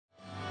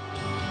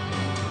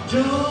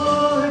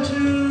Joy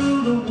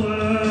to the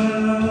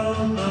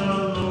world, the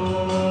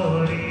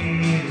Lord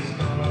is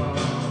come.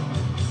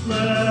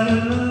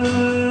 Let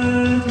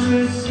earth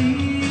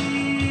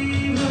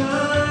receive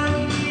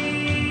her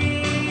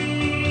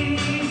King.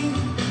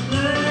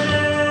 Let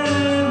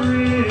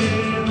every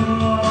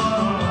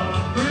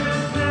heart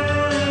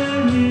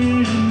prepare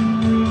Him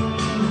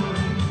room,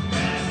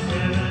 and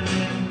heaven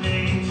and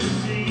nature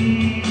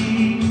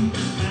sing,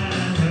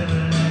 and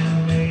heaven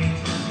and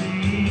nature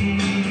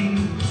sing,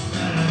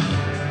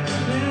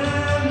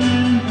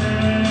 and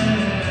heaven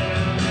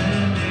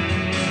and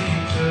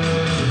nature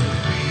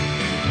sing.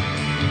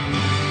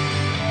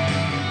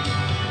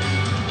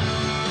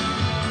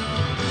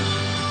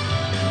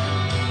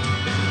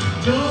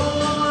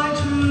 Joy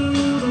to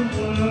the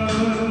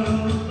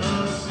world, the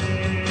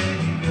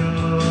Savior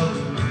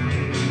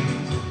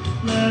reigns.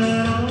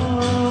 Let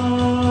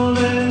all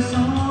their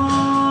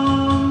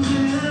songs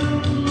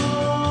implore,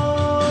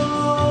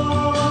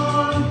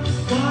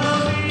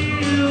 while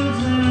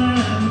fields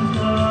and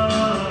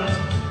floods,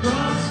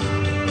 rocks,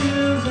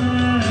 hills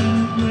and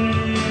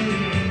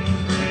plains,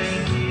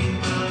 repeat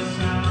the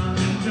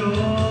sounding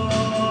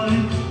joy,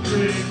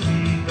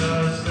 repeat the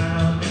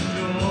sounding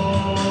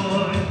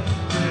joy,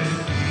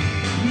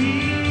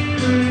 repeat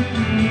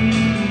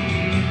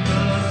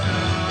the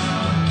sounding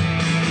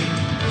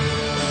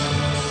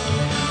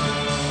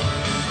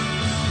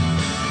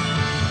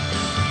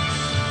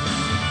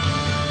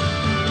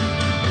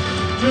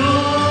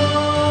joy,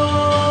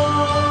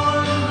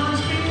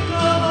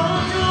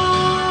 unspeakable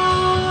joy,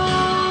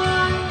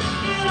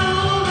 in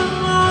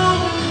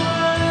overflowing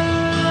well,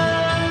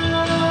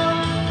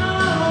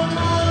 our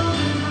tongues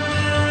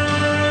declare.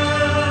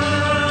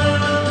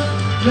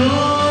 Joy,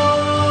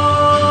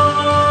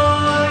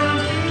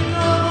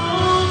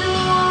 unspeakable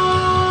joy,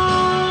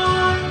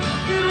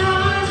 it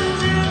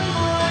rises in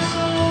my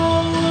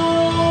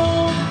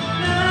soul,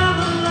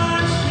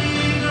 everlasting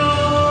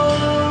joy.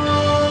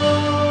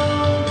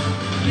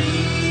 He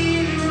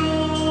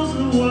rules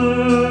the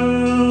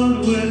world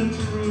with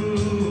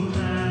truth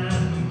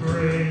and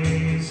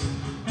grace,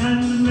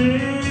 and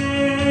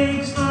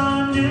makes the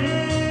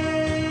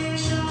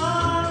nations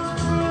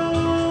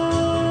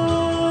prove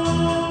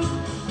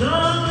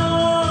the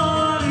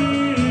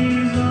glories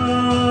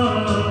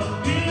of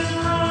His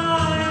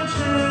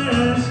righteousness,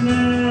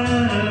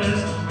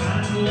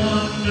 and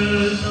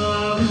wonders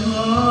of His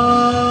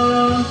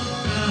love,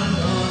 and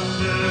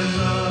wonders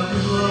of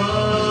His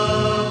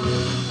love,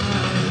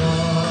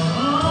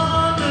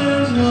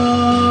 and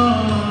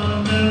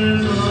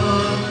wonders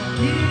of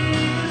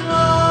His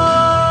love.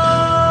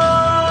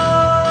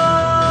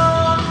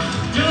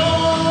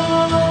 Joy,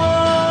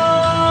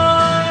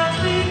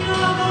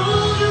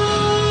 unspeakable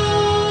joy,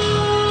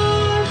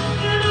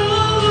 in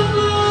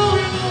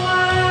overflowing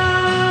well,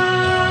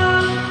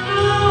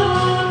 no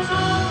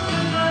tongue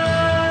can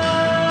tell.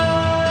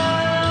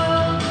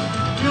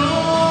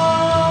 Joy,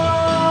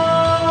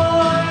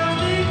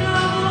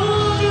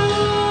 unspeakable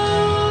joy,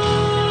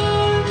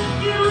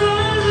 it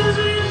rises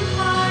in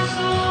my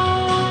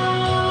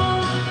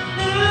soul,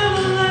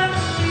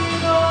 everlasting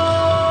joy.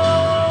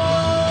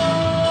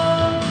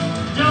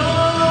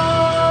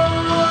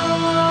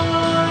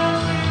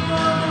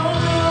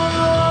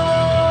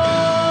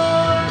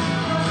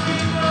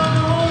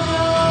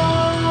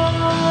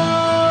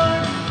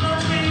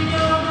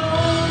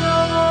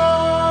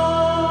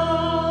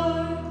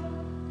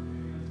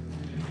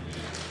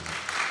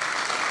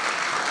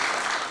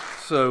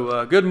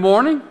 So, good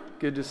morning.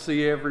 Good to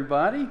see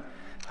everybody.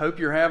 Hope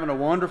you're having a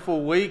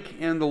wonderful week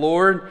in the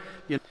Lord.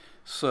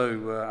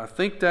 So, I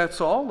think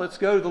that's all. Let's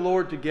go to the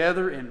Lord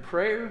together in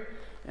prayer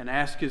and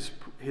ask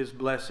His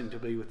blessing to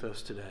be with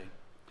us today.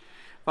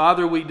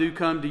 Father, we do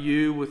come to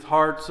you with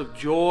hearts of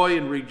joy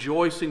and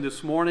rejoicing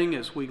this morning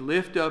as we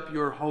lift up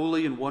your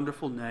holy and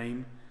wonderful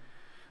name.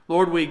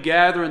 Lord, we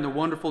gather in the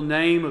wonderful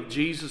name of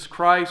Jesus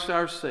Christ,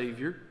 our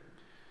Savior.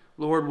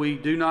 Lord, we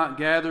do not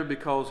gather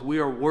because we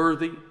are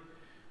worthy,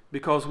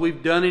 because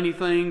we've done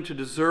anything to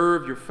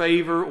deserve your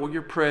favor or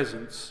your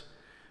presence,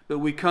 but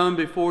we come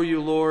before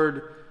you,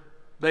 Lord,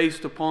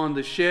 based upon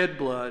the shed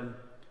blood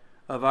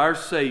of our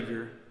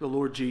Savior, the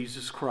Lord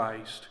Jesus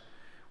Christ.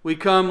 We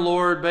come,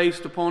 Lord,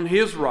 based upon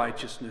His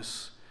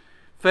righteousness,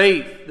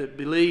 faith that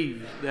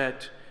believes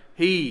that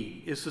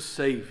He is the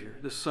Savior,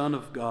 the Son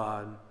of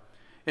God.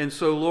 And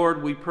so,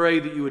 Lord, we pray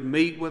that you would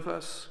meet with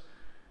us.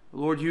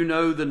 Lord, you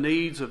know the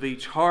needs of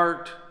each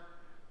heart,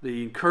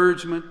 the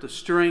encouragement, the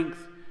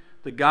strength,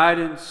 the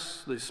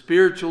guidance, the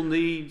spiritual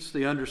needs,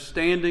 the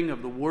understanding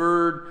of the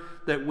Word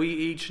that we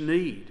each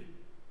need.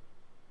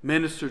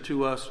 Minister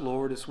to us,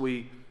 Lord, as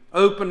we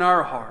open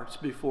our hearts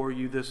before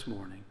you this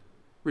morning.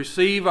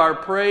 Receive our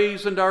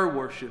praise and our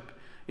worship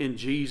in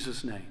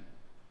Jesus' name.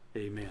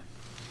 Amen.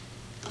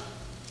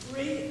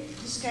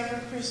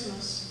 Rediscover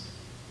Christmas.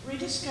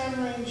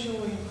 Rediscovering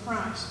joy in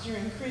Christ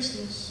during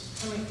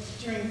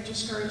during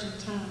discouraging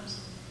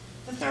times.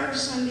 The third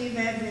Sunday of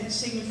Advent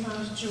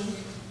signifies joy.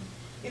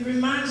 It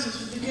reminds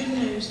us of the good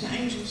news the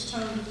angels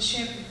told to the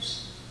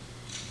shepherds.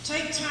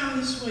 Take time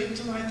this week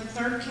to light the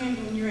third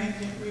candle in your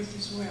Advent wreath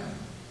as well.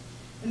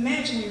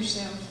 Imagine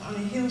yourself on a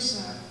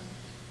hillside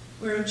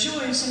where a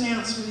joyous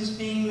announcement is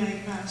being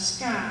made by a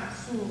sky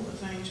full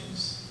of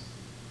angels.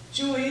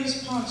 Joy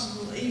is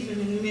possible even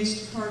in the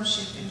midst of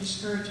hardship and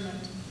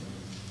discouragement.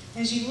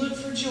 As you look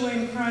for joy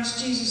in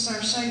Christ Jesus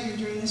our Savior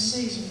during this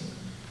season,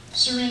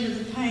 surrender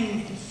the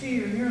pain and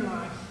fear in your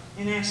life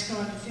and ask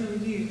God to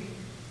fill you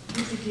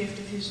with the gift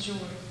of his joy.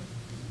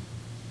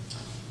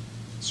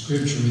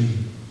 Scripture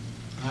reading,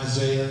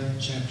 Isaiah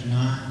chapter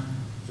 9,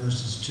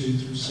 verses 2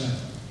 through 7.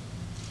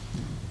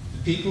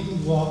 The people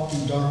who walked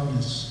in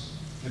darkness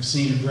have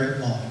seen a great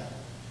light.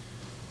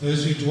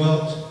 Those who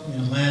dwelt in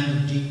a land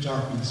of deep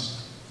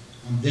darkness,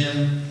 on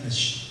them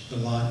has the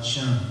light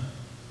shone.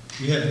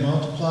 You have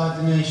multiplied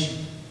the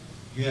nation.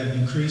 You have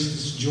increased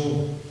its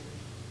joy.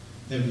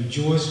 They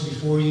rejoice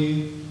before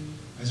you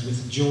as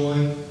with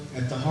joy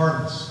at the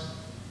harvest,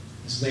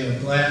 as they are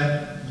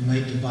glad when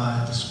they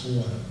divide the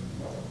spoil.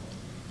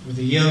 For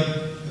the yoke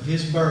of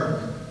his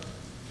burden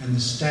and the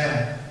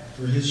staff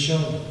for his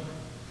shoulder,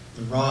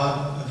 the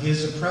rod of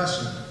his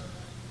oppressor,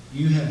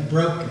 you have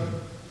broken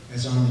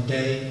as on the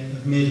day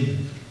of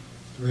Midian.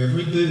 For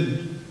every boot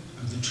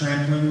of the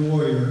trampling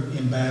warrior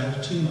in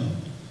battle tumult,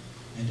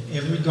 and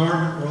every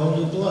garment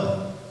rolled in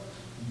blood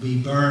will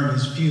be burned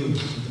as fuel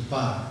for the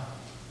fire.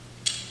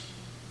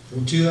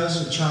 For to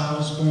us a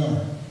child is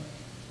born,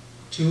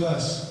 to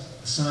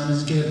us a son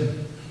is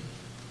given,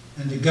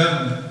 and the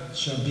government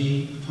shall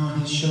be upon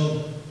his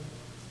shoulder,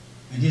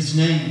 and his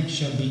name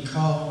shall be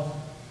called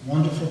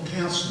Wonderful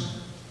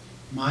Counselor,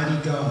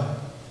 Mighty God,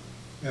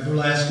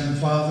 Everlasting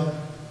Father,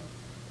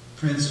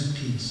 Prince of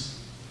Peace.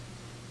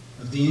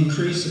 Of the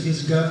increase of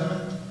his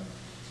government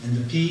and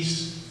the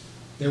peace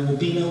there will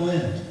be no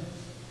end,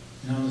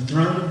 and on the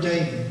throne of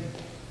David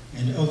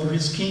and over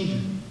his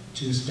kingdom,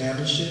 to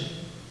establish it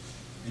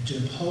and to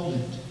uphold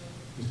it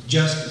with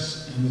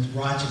justice and with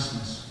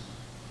righteousness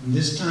from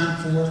this time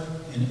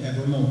forth and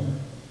evermore.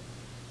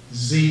 The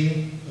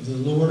zeal of the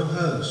Lord of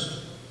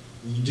hosts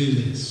will do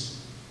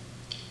this.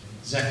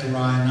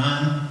 Zechariah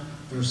 9,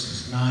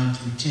 verses 9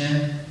 through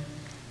 10.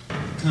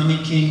 The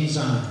coming King of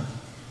Zion.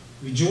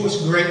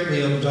 Rejoice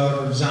greatly, O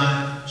daughter of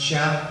Zion.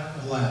 Shout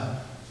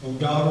aloud. O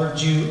daughter of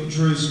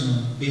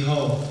Jerusalem,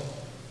 behold,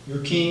 your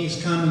King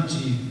is coming to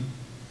you.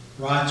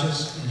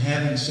 Righteous and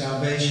having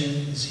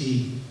salvation is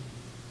he.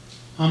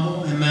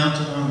 Humble and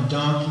mounted on a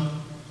donkey,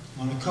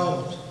 on a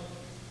colt,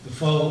 the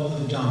foal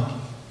of a donkey.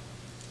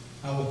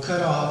 I will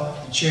cut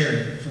off the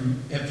chariot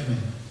from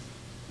Ephraim,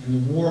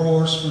 and the war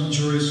horse from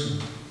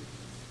Jerusalem.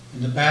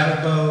 And the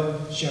battle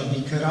bow shall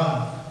be cut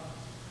off,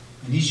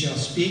 and he shall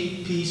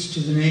speak peace to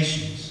the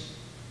nations.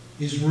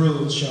 His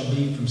rule shall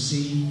be from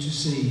sea to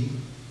sea,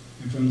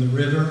 and from the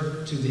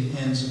river to the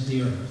ends of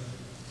the earth.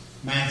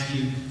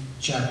 Matthew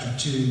chapter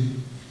 2,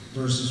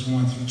 verses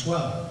 1 through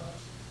 12.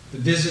 The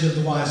visit of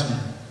the wise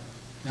men.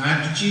 Now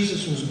after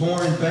Jesus was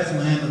born in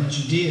Bethlehem of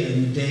Judea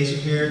in the days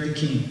of Herod the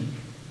king,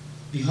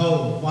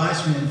 behold,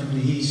 wise men from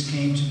the east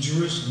came to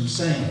Jerusalem,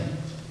 saying,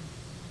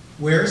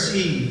 Where is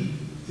he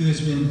who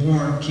has been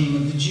born King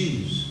of the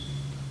Jews?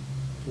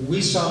 For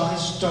we saw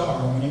his star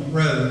when it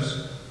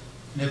rose,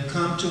 and have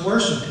come to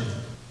worship him.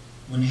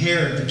 When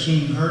Herod the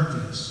king heard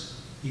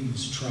this, he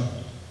was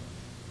troubled,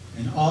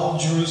 and all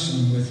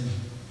Jerusalem with him.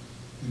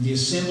 And the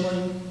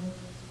assembling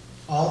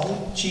all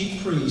the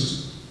chief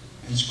priests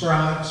and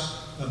scribes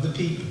of the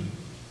people,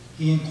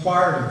 he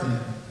inquired of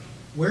them,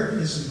 Where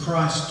is the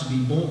Christ to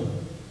be born?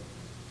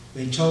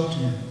 They told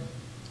him,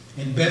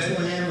 In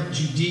Bethlehem of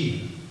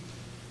Judea,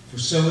 for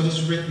so it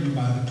is written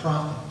by the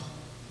prophet.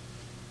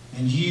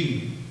 And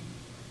you,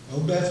 O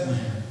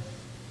Bethlehem,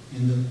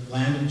 in the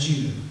land of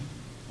Judah,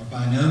 are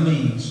by no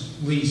means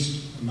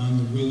least among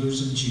the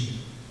rulers of Judah.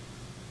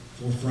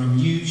 For from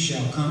you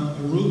shall come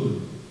a ruler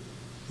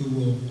who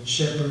will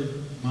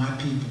shepherd my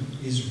people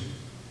Israel.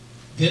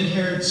 Then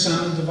Herod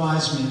summoned the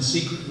wise men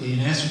secretly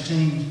and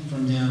ascertained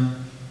from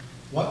them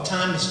what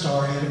time the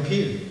star had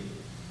appeared.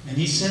 And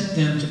he sent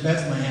them to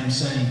Bethlehem,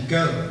 saying,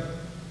 Go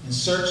and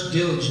search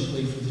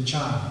diligently for the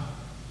child.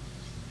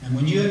 And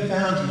when you have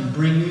found him,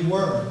 bring me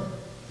word,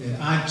 that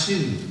I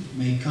too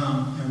may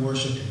come and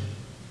worship him.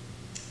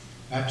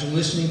 After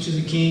listening to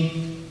the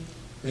king,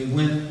 they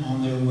went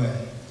on their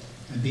way.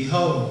 And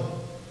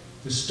behold,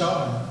 the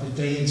star that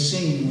they had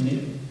seen when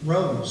it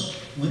rose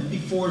went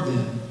before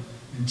them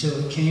until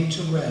it came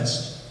to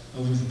rest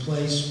over the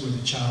place where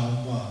the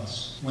child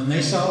was. When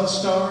they saw the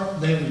star,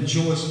 they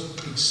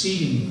rejoiced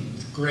exceedingly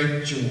with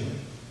great joy.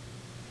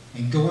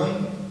 And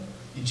going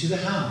into the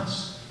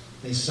house,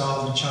 they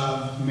saw the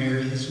child with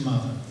Mary his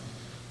mother,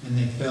 and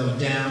they fell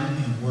down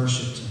and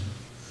worshipped him.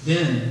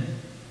 Then,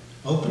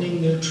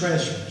 opening their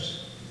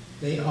treasures,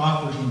 they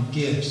offered him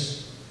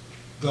gifts,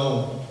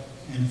 gold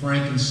and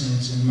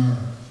frankincense and myrrh.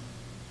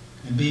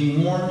 And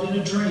being warned in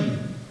a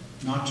dream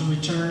not to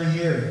return to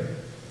Herod,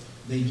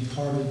 they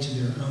departed to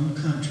their own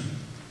country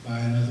by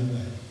another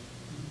way.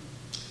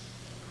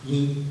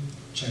 Luke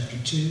chapter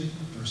 2,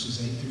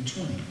 verses 8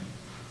 through 20.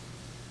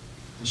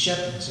 The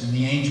shepherds and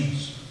the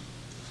angels.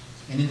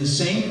 And in the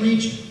same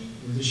region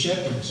were the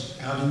shepherds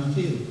out in the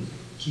field,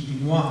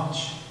 keeping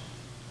watch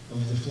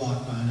over the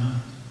flock by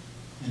night.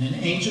 And an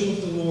angel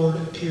of the Lord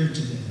appeared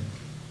to them,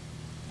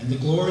 and the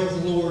glory of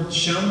the Lord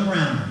shone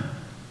around them,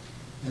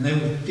 and they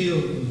were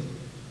filled with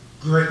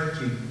great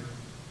fear.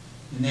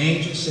 And the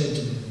angel said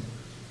to them,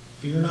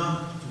 "Fear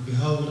not, for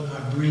behold,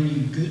 I bring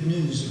you good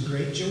news of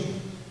great joy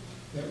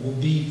that will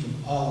be for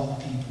all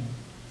the people.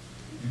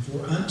 And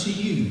for unto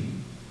you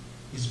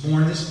is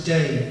born this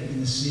day in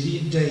the city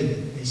of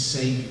David a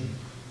Savior,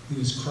 who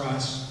is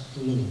Christ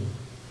the Lord.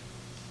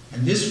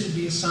 And this will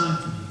be a sign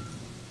for you.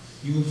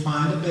 You will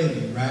find a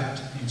baby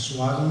wrapped in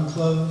swaddling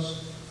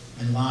clothes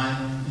and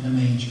lying in a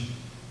manger."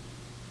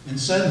 And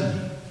suddenly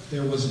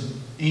there was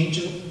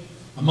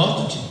a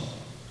multitude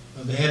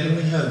of the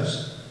heavenly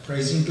host,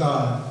 praising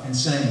God and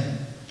saying,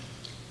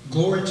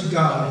 "Glory to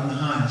God in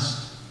the highest,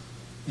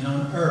 and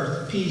on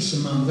earth peace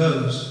among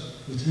those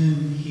with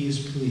whom he is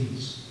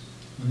pleased."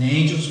 When the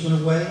angels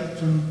went away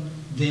from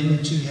them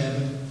into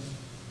heaven,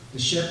 the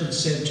shepherds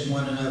said to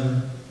one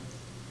another,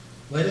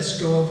 "Let us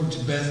go over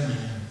to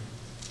Bethlehem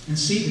and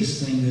see this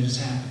thing that has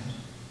happened,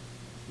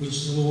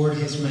 which the Lord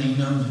has made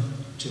known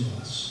to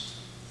us."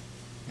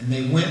 And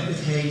they went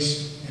with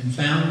haste and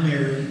found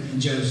Mary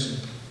and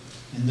Joseph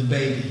and the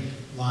baby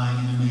lying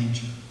in a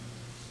manger.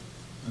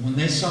 And when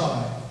they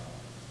saw it,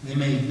 they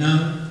made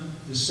known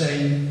the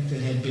saying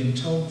that had been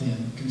told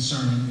them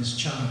concerning this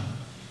child.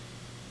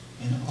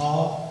 And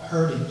all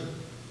heard it,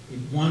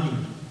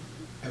 wondered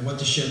at what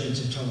the shepherds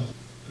had told them.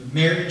 But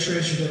Mary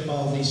treasured up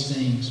all these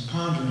things,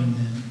 pondering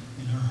them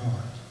in her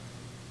heart.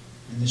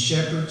 And the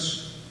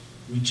shepherds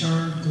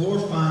returned,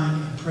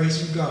 glorifying and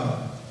praising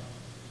God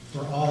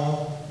for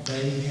all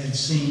they had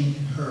seen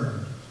and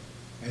heard,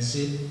 as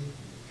it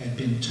had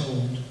been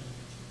told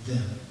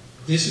them.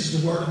 This is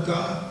the word of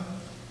God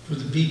for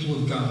the people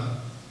of God.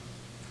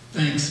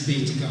 Thanks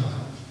be to God.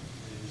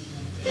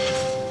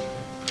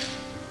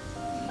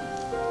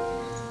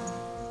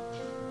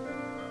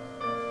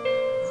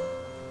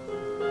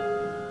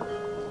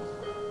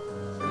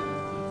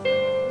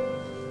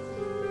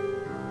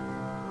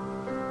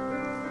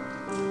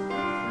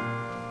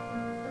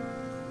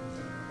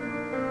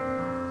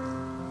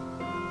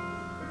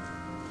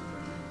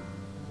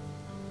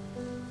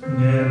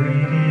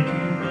 Mary, did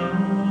you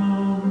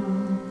know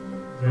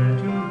that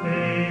your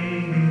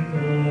baby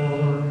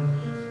boy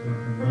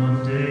would one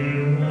day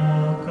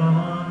walk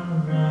on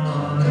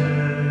water?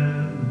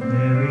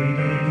 Mary,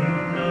 did you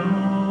know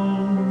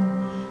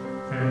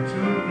that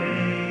your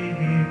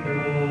baby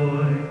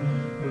boy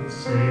would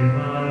save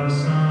our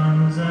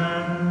sons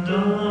and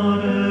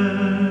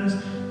daughters?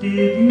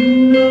 Did you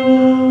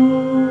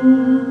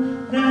know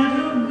that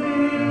your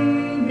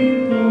baby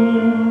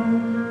boy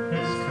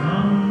has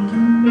come to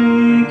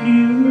make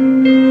you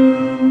new?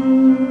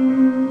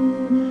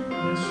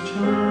 This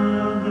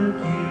child that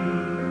you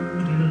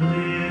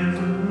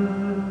deliver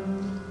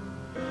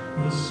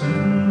will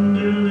soon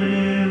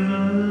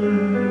deliver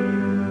you.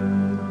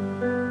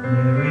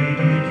 Mary,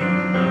 did you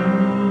know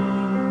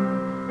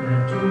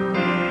that your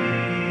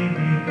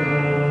baby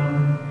boy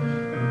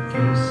will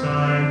give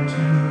sight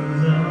to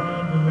the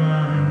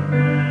blind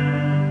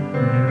man?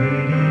 Mary,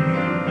 did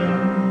you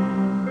know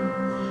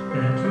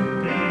that your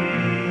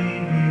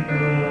baby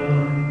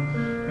boy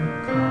would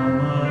calm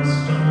a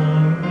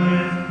storm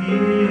with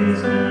his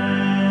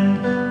hand?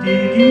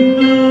 Did you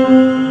know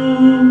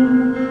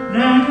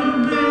that your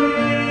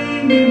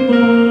baby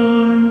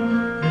boy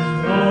has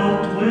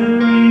walked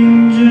where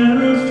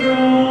angels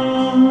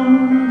trod?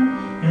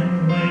 And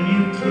when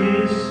you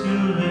kiss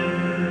your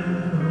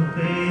little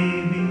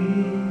baby,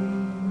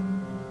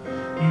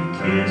 you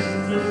kiss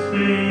the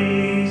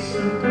face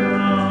of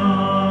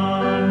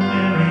God.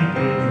 Mary,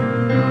 did you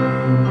know?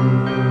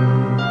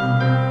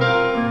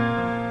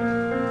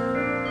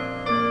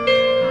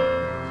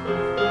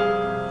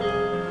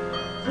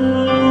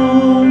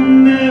 Oh,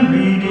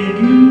 Mary, did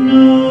you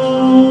know?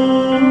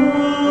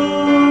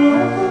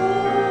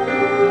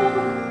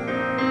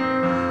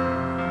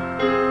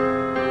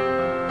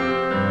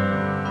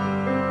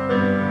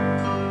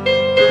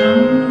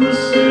 Come the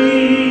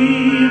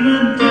sea, the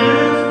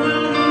deaf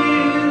will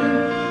hear,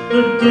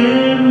 the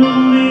dead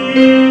will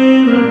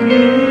live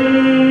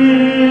again.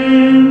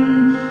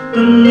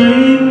 The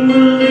lame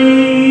will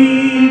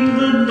leap,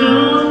 the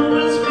dumb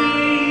will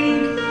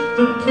speak,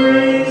 the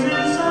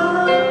praises of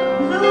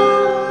the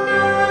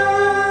Lamb.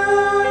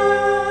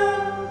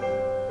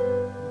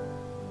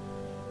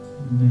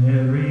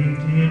 Mary,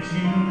 did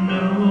you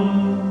know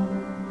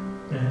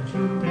that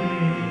your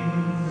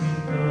baby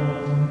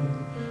boy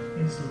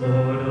is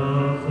Lord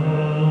of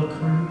all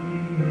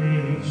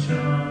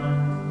creation?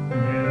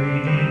 Mary,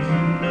 did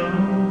you know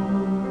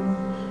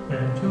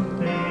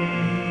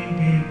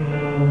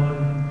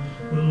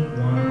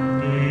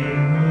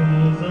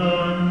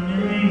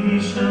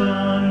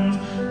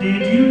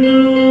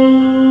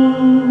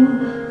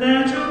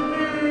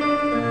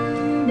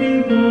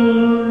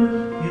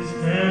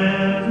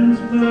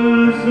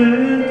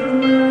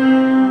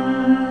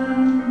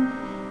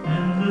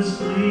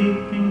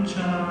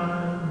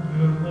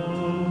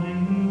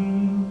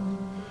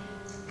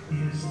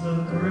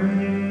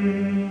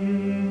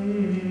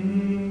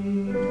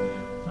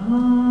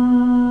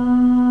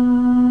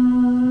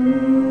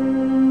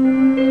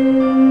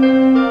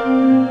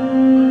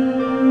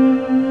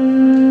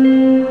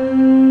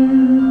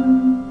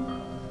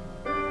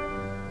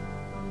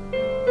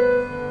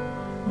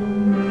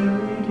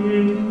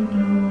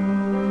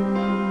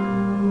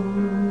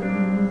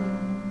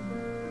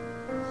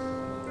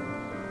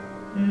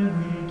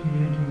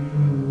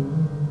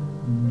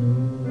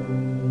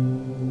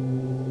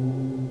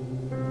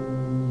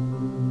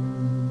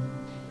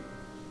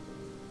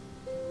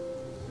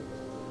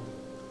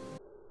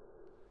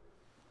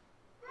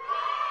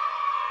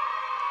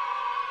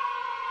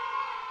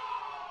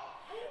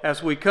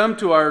as we come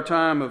to our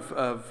time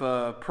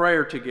of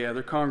prayer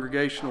together,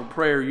 congregational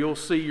prayer, you'll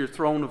see your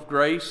throne of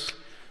grace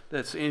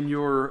that's in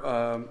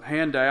your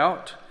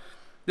handout.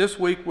 This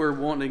week we're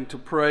wanting to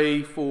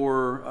pray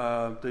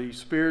for the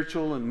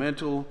spiritual and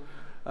mental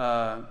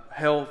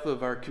health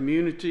of our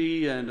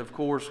community and, of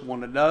course,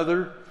 one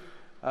another.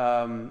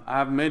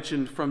 I've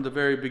mentioned from the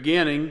very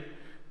beginning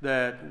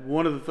that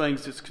one of the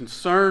things that's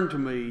concerned to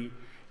me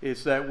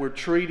is that we're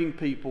treating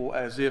people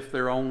as if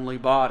they're only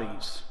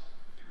bodies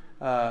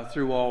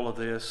through all of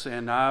this.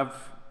 And I've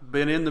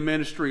been in the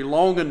ministry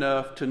long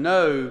enough to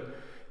know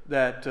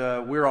that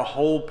we're a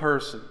whole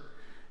person.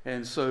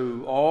 And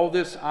so all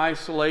this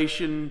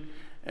isolation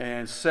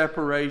and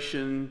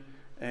separation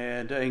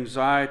and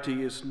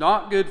anxiety is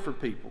not good for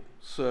people.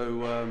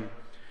 So,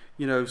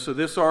 so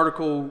this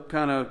article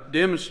kind of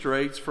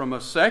demonstrates from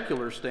a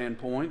secular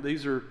standpoint,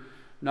 this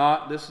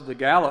is the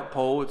Gallup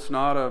poll, it's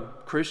not a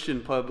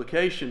Christian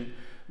publication,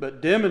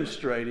 but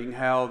demonstrating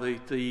how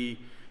the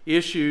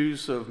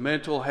issues of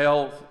mental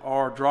health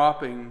are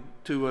dropping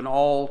to an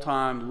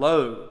all-time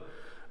low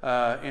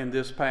in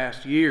this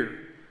past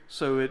year.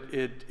 So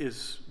it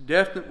is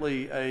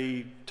definitely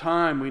a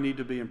time we need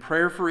to be in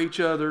prayer for each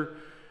other.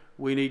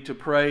 We need to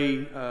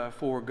pray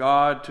for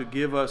God to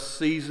give us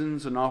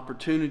seasons and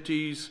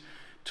opportunities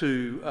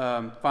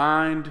to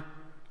find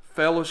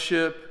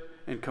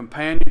fellowship and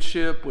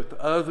companionship with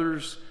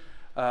others.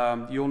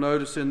 You'll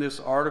notice in this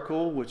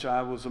article, which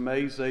I was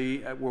amazed they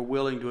were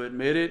willing to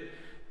admit it,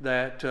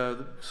 that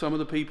some of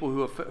the people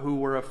who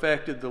were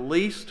affected the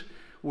least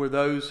were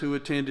those who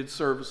attended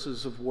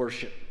services of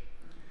worship.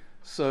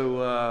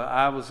 So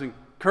I was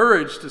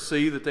encouraged to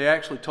see that they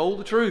actually told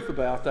the truth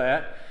about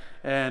that.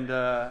 And,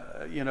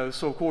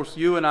 so of course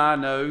you and I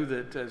know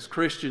that as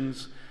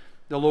Christians,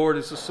 the Lord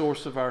is the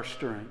source of our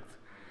strength.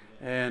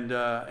 And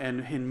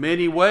in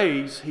many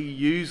ways, He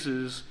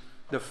uses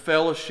the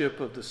fellowship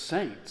of the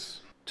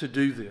saints to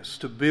do this,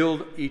 to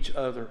build each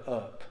other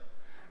up.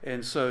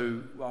 And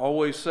so I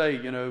always say,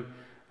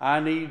 I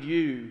need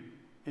you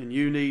and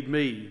you need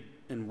me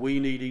and we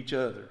need each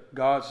other.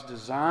 God's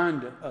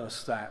designed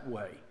us that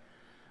way.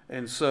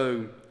 And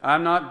so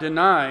I'm not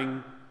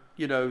denying,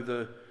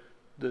 the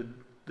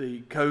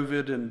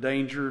COVID and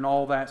danger and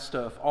all that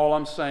stuff. All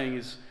I'm saying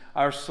is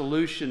our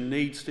solution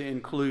needs to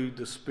include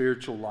the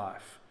spiritual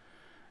life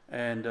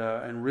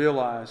and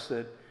realize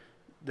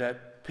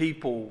that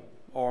people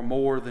are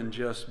more than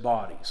just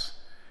bodies.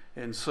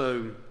 And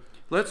so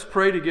let's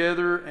pray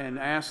together and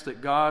ask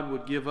that God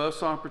would give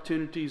us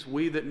opportunities.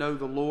 We that know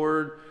the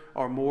Lord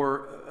are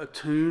more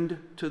attuned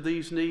to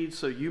these needs.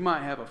 So you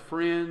might have a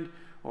friend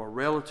or a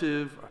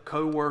relative, a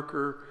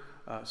co-worker,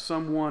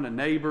 someone, a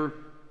neighbor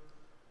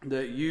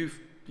that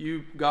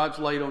God's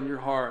laid on your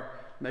heart.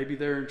 Maybe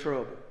they're in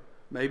trouble.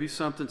 Maybe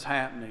something's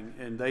happening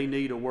and they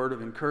need a word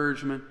of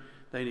encouragement.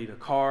 They need a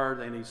card.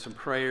 They need some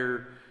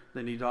prayer.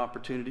 They need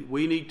opportunity.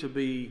 We need to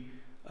be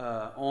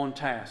on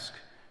task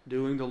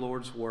doing the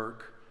Lord's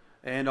work,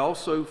 and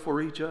also for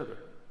each other,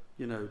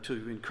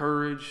 to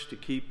encourage, to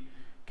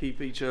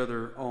keep each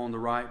other on the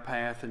right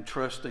path and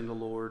trusting the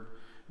Lord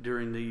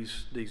during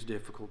these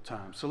difficult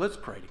times. So let's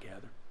pray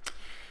together.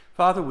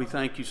 Father, we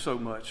thank you so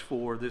much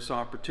for this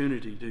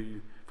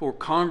opportunity for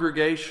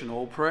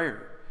congregational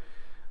prayer.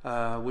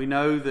 We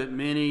know that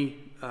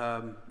many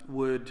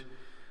would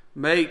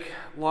make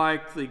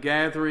like the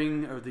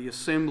gathering or the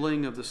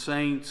assembling of the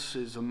saints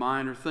is a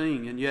minor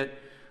thing, and yet,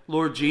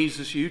 Lord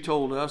Jesus, you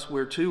told us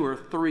where 2 or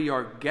 3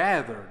 are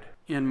gathered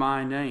in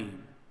my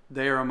name,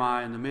 there am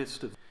I in the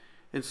midst of them.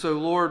 And so,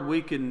 Lord,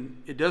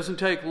 it doesn't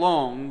take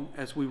long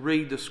as we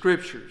read the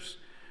Scriptures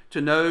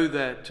to know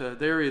that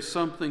there is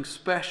something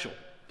special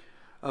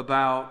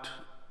about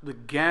the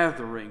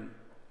gathering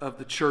of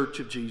the Church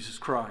of Jesus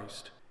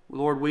Christ.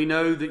 Lord, we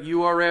know that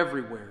you are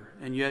everywhere,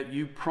 and yet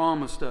you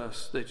promised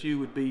us that you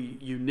would be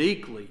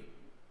uniquely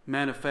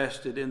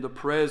manifested in the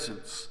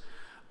presence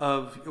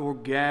of your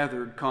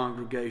gathered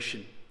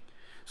congregation.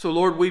 So,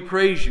 Lord, we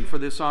praise you for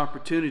this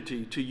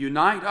opportunity to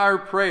unite our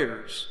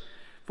prayers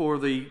for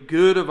the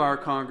good of our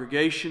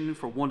congregation,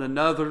 for one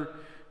another,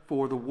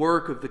 for the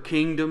work of the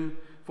kingdom,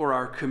 for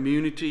our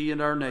community and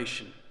our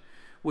nation.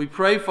 We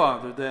pray,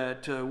 Father,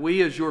 that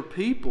we as your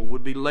people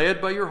would be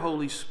led by your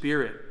Holy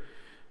Spirit,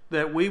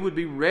 that we would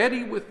be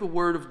ready with the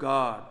Word of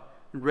God,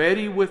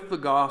 ready with the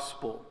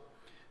gospel,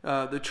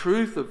 the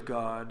truth of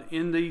God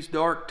in these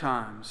dark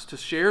times, to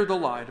share the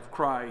light of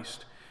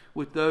Christ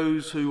with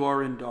those who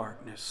are in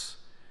darkness.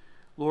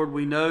 Lord,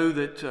 we know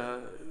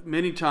that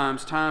many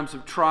times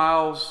of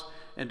trials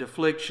and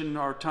affliction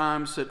are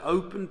times that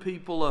open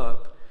people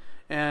up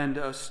and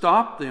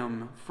stop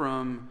them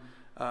from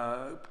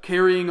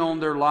carrying on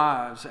their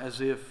lives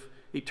as if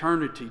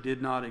eternity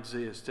did not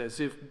exist,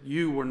 as if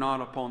you were not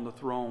upon the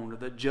throne, or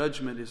that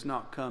judgment is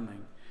not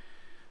coming.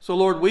 So,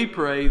 Lord, we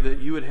pray that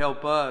you would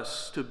help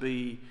us to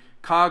be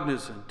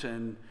cognizant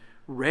and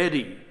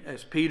ready,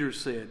 as Peter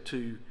said,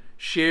 to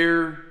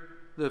share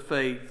the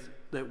faith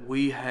that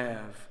we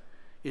have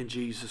in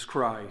Jesus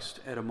Christ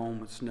at a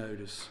moment's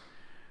notice.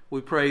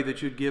 We pray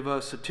that you'd give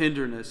us a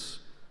tenderness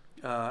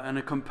and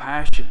a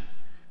compassion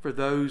for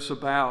those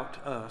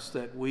about us,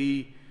 that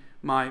we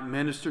might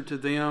minister to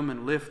them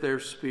and lift their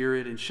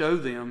spirit and show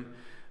them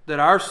that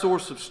our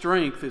source of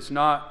strength is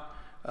not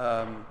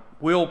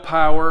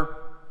willpower,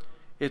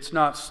 it's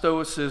not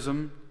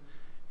stoicism,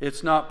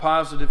 it's not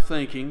positive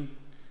thinking,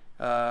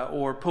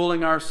 or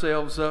pulling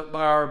ourselves up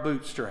by our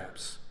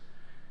bootstraps.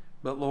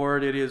 But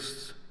Lord, it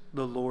is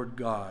the Lord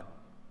God,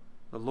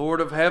 the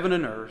Lord of heaven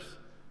and earth,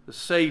 the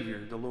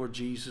Savior, the Lord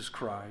Jesus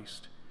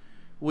Christ.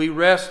 We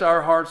rest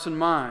our hearts and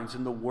minds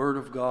in the Word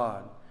of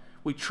God.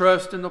 We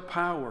trust in the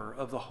power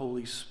of the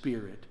Holy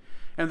Spirit.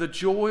 And the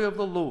joy of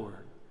the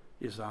Lord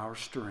is our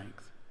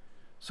strength.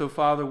 So,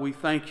 Father, we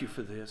thank you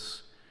for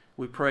this.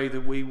 We pray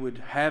that we would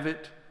have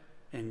it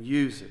and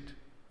use it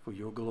for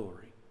your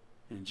glory.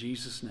 In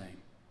Jesus'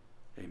 name,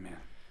 amen.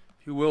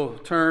 If you will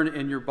turn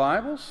in your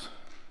Bibles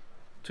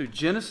to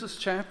Genesis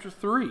chapter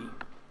 3.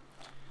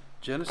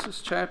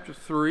 Genesis chapter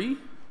 3.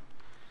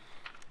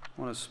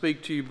 I want to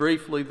speak to you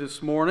briefly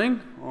this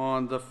morning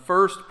on the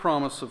first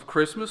promise of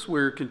Christmas.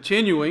 We're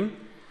continuing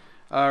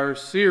our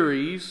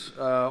series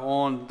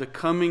on the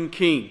coming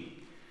King.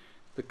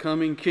 The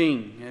coming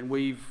King. And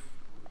we've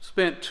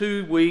spent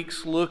 2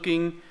 weeks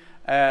looking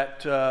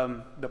at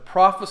the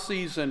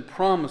prophecies and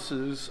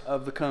promises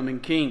of the coming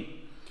King.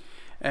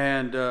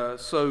 And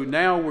so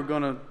now we're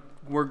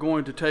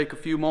going to take a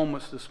few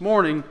moments this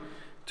morning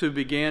to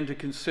begin to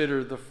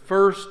consider the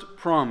first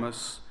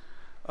promise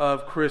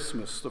of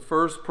Christmas, the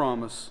first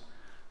promise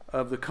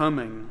of the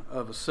coming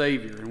of a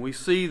Savior. And we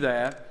see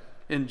that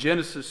in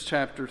Genesis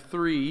chapter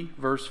 3,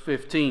 verse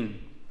 15,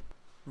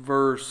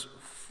 verse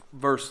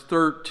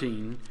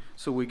 13,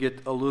 so we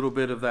get a little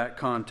bit of that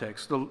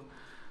context.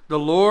 The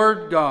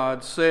Lord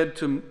God said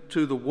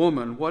to the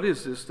woman, "What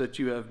is this that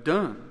you have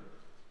done?"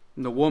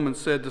 And the woman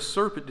said, "The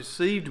serpent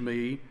deceived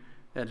me,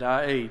 and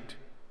I ate."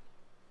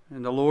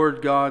 And the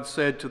Lord God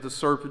said to the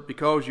serpent,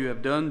 "Because you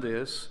have done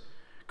this,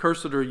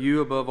 cursed are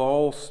you above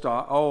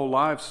all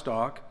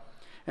livestock,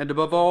 and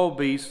above all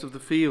beasts of the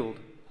field.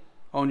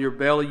 On your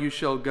belly you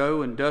shall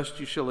go, and dust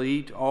you shall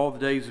eat all the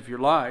days of your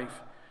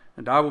life.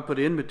 And I will put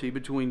enmity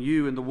between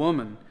you and the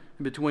woman,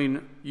 and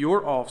between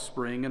your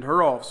offspring and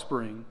her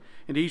offspring.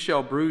 And he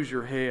shall bruise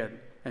your head,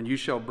 and you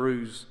shall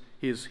bruise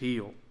his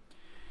heel."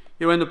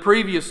 You know, in the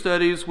previous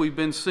studies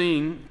we've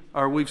seen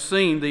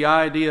the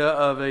idea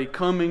of a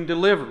coming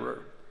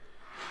deliverer.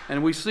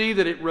 And we see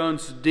that it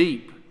runs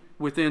deep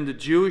within the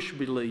Jewish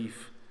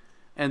belief,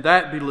 and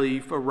that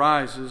belief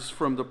arises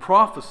from the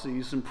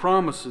prophecies and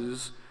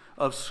promises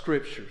of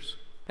Scriptures.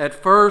 At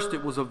first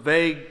it was a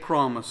vague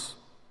promise,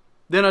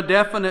 then a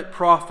definite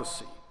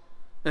prophecy,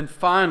 and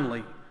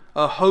finally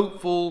a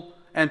hopeful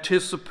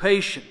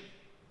anticipation.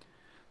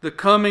 The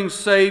coming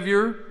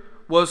Savior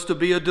was to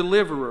be a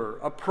deliverer,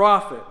 a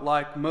prophet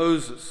like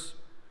Moses,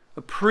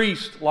 a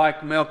priest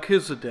like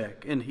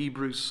Melchizedek in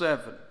Hebrews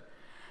 7,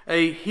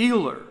 a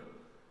healer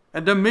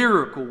and a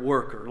miracle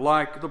worker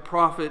like the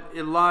prophet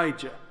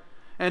Elijah,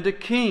 and a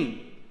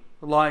king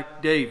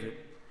like David.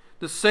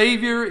 The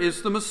Savior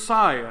is the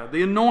Messiah,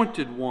 the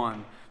anointed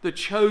one, the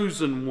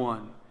chosen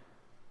one.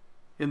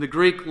 In the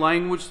Greek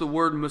language, the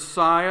word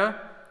Messiah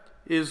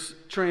is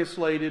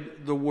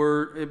translated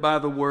by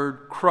the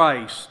word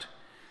Christ.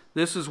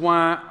 This is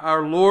why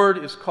our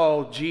Lord is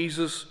called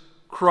Jesus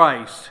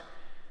Christ.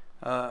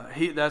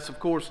 That's, of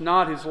course,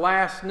 not his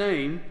last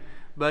name,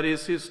 but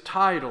is his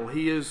title.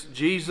 He is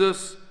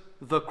Jesus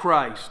the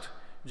Christ,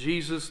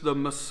 Jesus the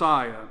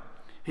Messiah.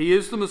 He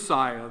is the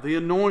Messiah, the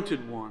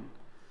anointed one,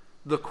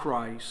 the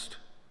Christ.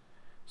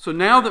 So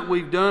now that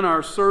we've done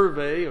our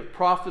survey of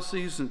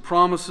prophecies and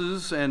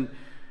promises, and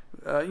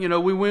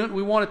we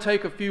want to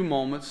take a few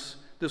moments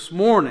this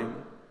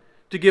morning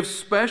to give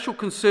special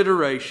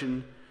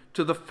consideration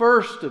to the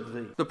first of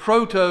these, the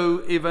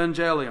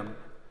proto-evangelium.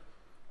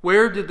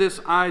 Where did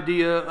this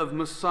idea of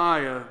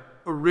Messiah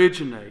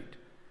originate?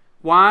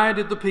 Why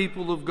did the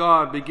people of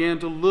God begin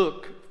to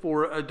look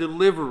for a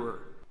deliverer?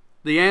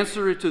 The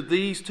answer to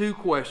these 2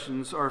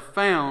 questions are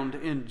found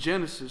in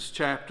Genesis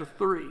chapter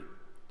 3.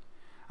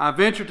 I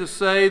venture to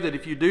say that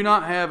if you do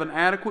not have an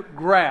adequate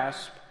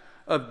grasp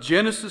of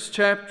Genesis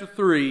chapter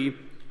 3,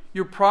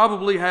 you're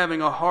probably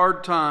having a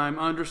hard time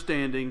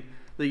understanding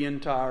the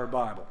entire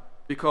Bible,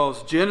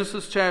 because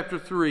Genesis chapter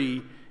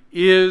 3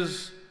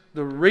 is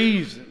the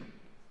reason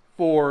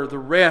for the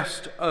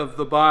rest of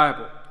the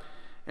Bible.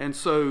 And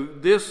so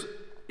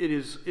it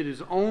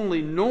is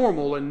only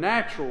normal and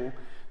natural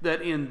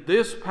that in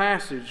this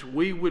passage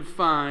we would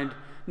find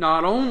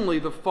not only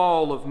the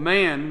fall of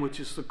man, which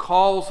is the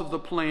cause of the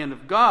plan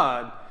of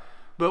God,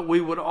 but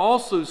we would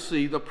also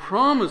see the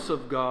promise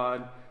of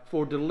God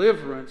for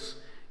deliverance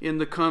in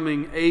the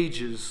coming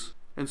ages.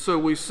 And so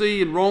we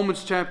see in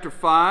Romans chapter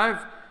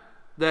 5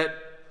 that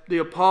the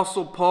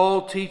Apostle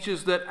Paul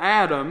teaches that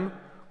Adam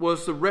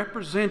was the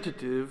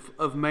representative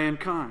of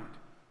mankind.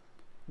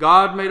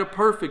 God made a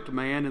perfect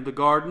man in the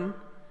garden,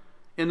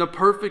 in the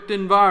perfect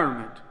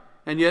environment,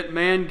 and yet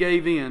man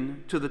gave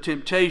in to the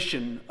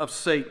temptation of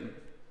Satan.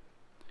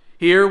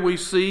 Here we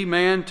see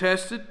man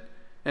tested,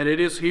 and it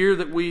is here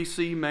that we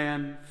see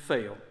man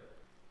fail.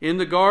 In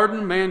the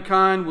garden,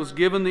 mankind was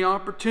given the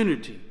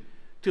opportunity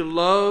to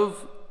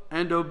love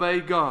and obey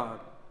God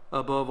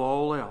above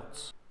all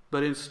else.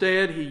 But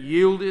instead, he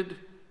yielded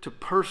to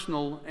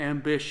personal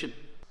ambition.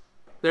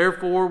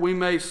 Therefore, we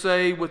may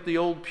say with the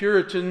old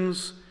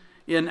Puritans,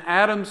 in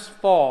Adam's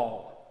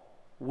fall,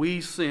 we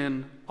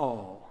sin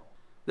all.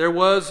 There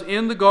was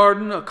in the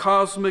garden a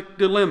cosmic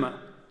dilemma.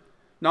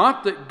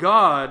 Not that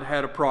God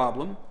had a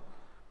problem,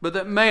 but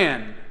that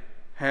man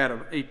had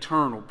an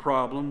eternal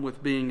problem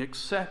with being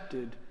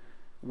accepted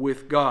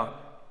with God.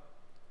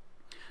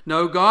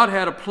 No, God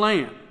had a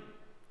plan.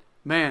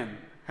 Man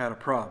had a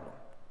problem.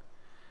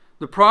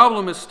 The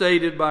problem is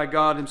stated by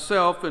God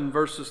himself in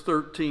verses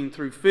 13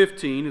 through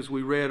 15, as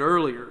we read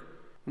earlier.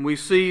 And we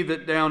see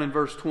that down in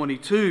verse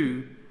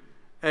 22,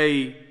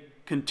 a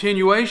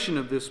continuation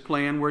of this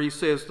plan where he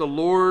says, the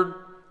Lord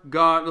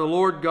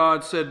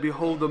God said,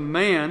 behold, the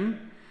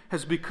man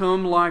has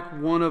become like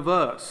one of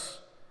us,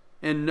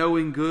 in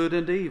knowing good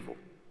and evil.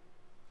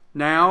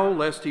 Now,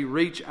 lest he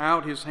reach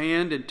out his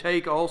hand and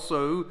take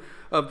also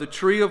of the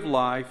tree of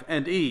life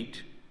and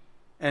eat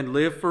and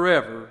live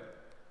forever,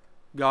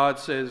 God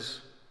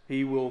says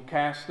he will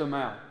cast them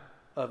out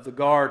of the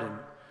garden.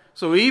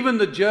 So even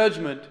the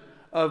judgment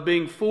of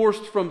being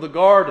forced from the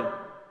garden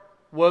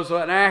was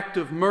an act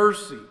of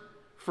mercy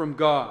from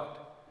God,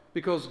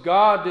 because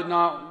God did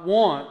not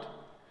want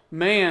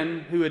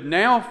man who had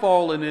now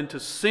fallen into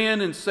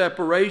sin and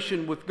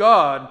separation with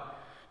God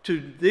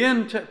to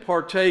then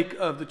partake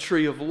of the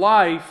tree of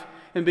life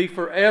and be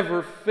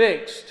forever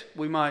fixed,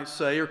 we might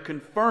say, or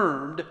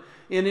confirmed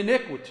in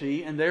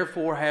iniquity, and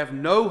therefore have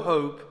no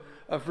hope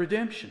of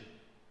redemption.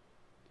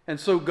 And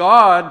so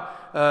God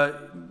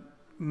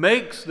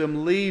makes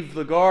them leave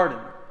the garden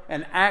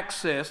and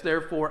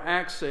therefore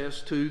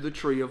access to the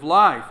tree of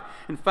life.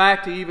 In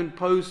fact, he even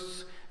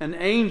posts an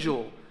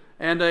angel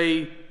and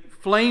a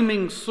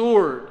flaming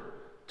sword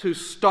to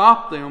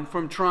stop them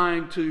from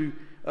trying to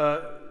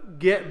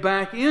get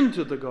back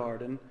into the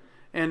garden,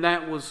 and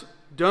that was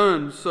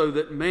done so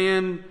that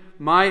man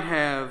might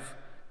have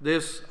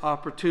this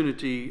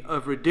opportunity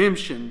of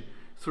redemption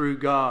through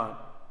God.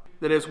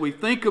 That as we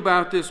think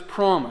about this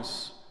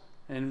promise,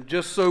 and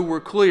just so we're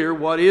clear,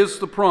 what is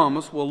the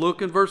promise? We'll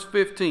look in verse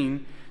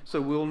 15,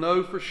 so we'll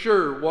know for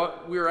sure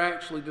what we're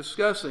actually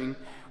discussing.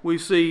 We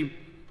see,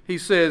 he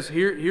says,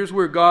 here's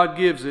where God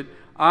gives it,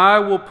 I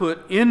will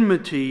put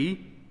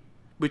enmity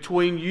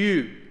between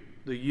you.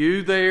 The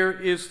you there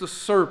is the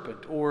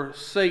serpent or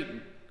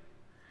Satan.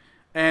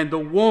 And the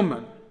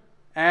woman.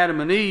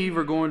 Adam and Eve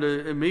are going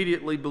to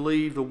immediately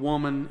believe the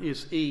woman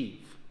is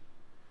Eve.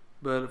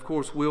 But of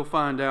course we'll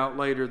find out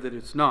later that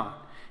it's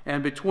not.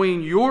 And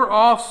between your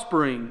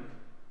offspring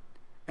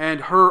and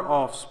her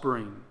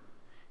offspring,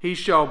 he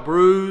shall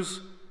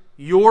bruise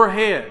your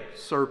head,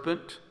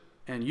 serpent,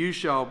 and you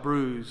shall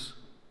bruise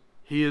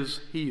his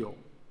heel.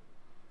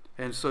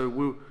 And so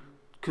we'll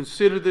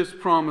consider this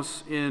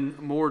promise in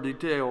more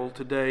detail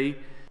today.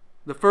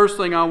 The first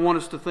thing I want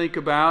us to think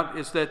about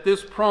is that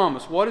this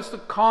promise, what is the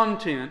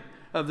content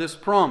of this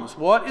promise?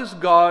 What is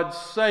God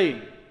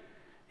saying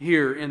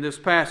here in this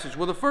passage?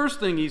 Well, the first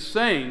thing he's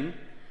saying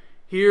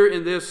here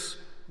in this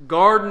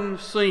garden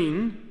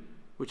scene,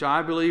 which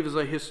I believe is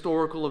a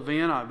historical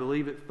event, I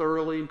believe it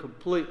thoroughly and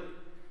completely.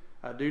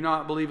 I do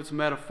not believe it's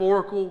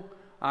metaphorical.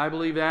 I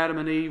believe Adam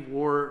and Eve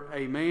were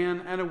a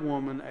man and a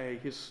woman,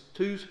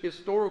 two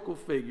historical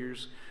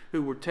figures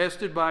who were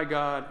tested by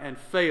God and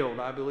failed.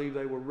 I believe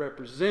they were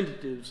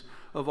representatives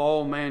of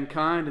all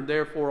mankind, and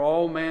therefore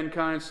all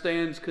mankind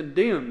stands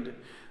condemned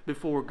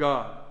before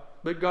God.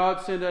 But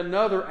God sent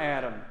another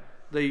Adam,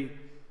 the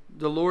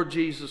Lord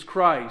Jesus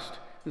Christ.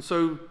 And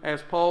so,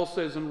 as Paul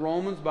says in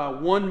Romans, by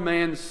one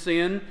man's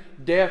sin,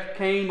 death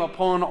came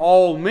upon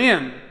all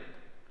men.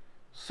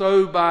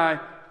 So by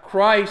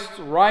Christ's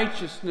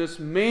righteousness,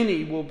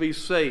 many will be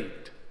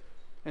saved.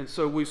 And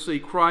so we see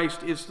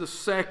Christ is the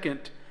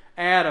second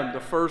Adam.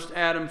 The first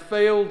Adam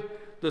failed,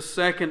 the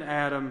second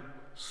Adam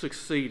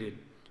succeeded.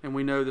 And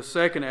we know the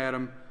second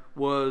Adam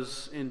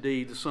was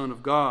indeed the Son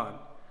of God.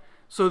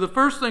 So the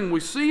first thing we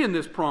see in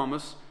this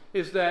promise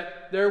is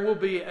that there will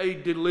be a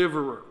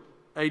deliverer.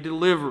 A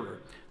deliverer.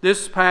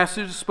 This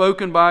passage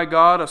spoken by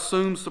God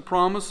assumes the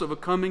promise of a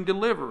coming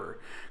deliverer.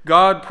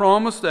 God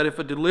promised that if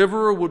a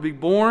deliverer would be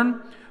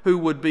born who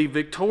would be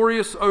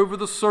victorious over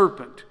the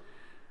serpent.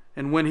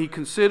 And when we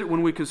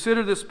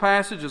consider this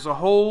passage as a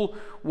whole,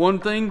 one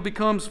thing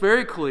becomes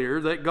very clear,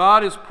 that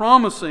God is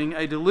promising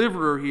a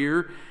deliverer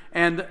here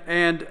and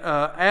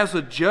as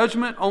a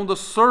judgment on the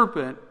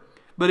serpent,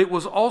 but it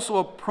was also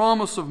a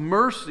promise of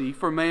mercy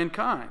for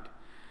mankind.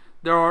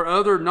 There are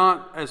other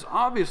not as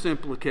obvious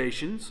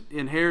implications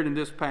inherent in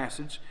this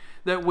passage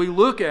that we'll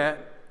look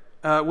at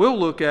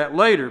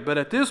later. But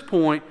at this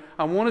point,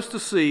 I want us to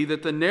see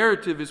that the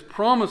narrative is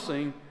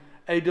promising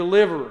a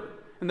deliverer,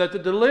 and that the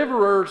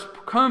deliverer's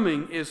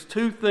coming is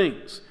two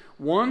things.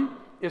 One,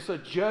 it's a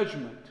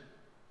judgment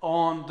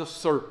on the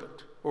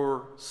serpent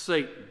or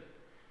Satan.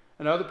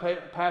 In other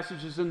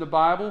passages in the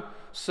Bible,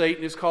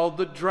 Satan is called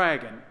the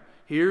dragon.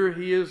 Here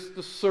he is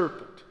the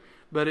serpent.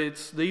 But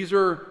these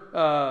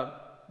are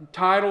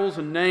titles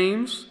and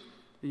names.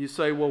 You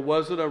say, well,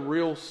 was it a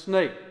real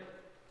snake?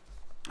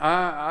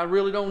 I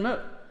really don't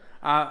know.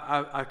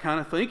 I kind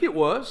of think it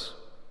was.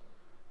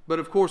 But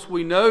of course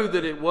we know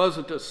that it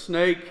wasn't a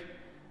snake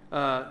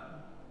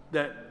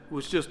that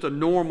was just a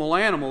normal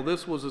animal.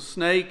 This was a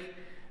snake.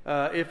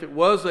 If it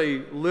was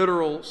a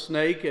literal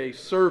snake, a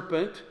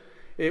serpent,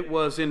 it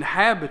was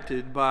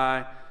inhabited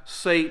by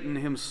Satan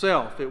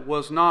himself. It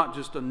was not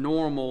just a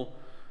normal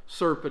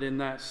serpent in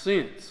that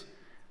sense.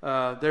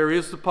 There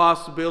is the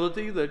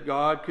possibility that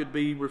God could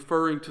be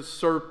referring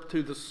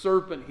to the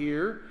serpent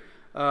here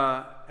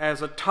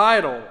as a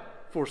title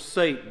for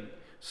Satan.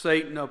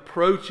 Satan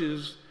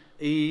approaches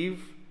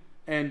Eve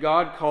and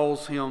God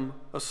calls him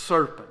a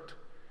serpent.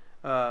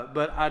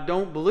 But I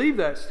don't believe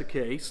that's the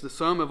case.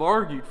 Some have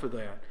argued for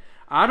that.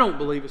 I don't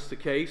believe it's the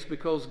case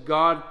because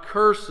God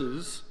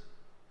curses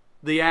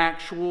the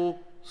actual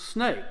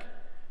snake.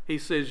 He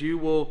says, you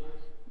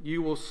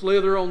will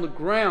slither on the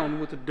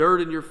ground with the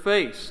dirt in your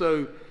face.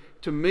 So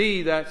to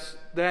me, that's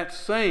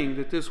saying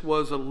that this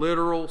was a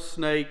literal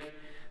snake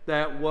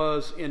that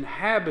was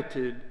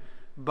inhabited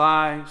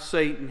by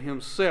Satan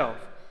himself.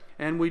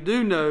 And we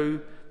do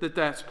know that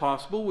that's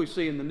possible. We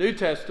see in the New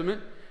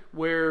Testament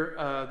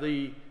where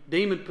the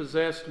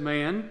demon-possessed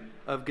man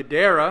of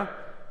Gadara,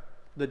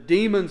 the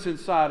demons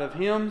inside of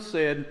him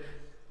said,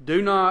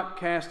 do not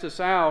cast us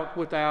out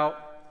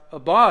without a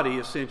body,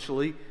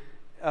 essentially.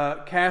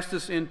 Cast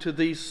us into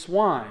these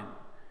swine.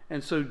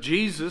 And so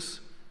Jesus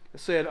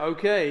said,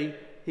 okay,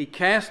 he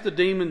cast the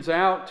demons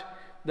out.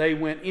 They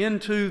went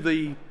into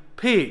the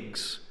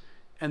pigs.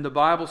 And the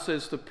Bible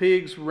says the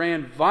pigs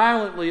ran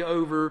violently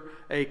over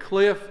a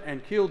cliff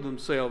and killed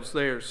themselves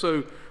there.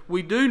 So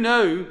we do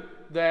know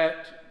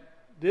that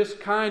this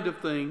kind of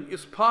thing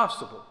is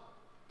possible.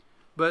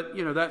 But,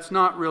 that's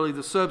not really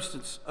the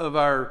substance of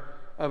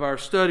our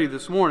study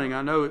this morning.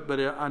 I know it, but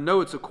I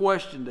know it's a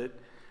question that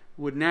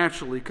would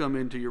naturally come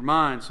into your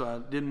mind, so I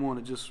didn't want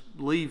to just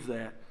leave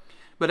that.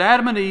 But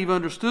Adam and Eve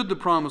understood the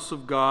promise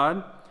of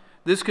God.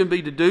 This can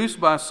be deduced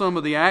by some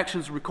of the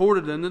actions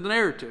recorded in the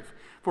narrative.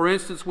 For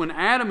instance, when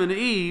Adam and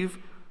Eve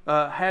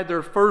had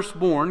their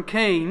firstborn,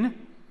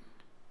 Cain,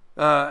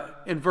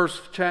 in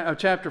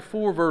chapter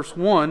 4, verse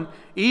 1,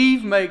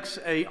 Eve makes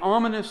an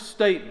ominous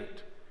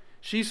statement.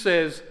 She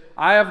says,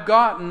 I have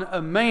gotten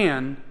a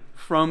man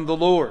from the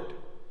Lord.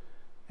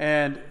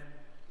 And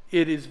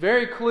it is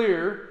very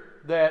clear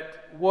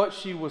that what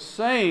she was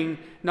saying,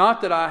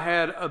 not that I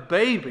had a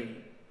baby,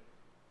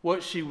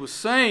 what she was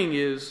saying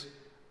is,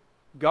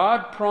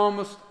 God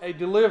promised a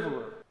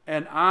deliverer,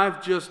 and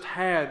I've just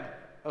had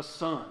a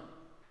son.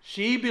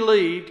 She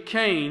believed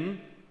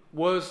Cain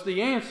was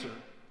the answer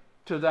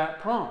to that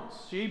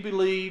promise. She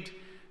believed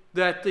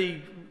that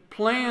the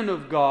plan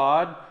of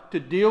God to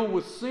deal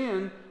with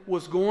sin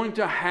was going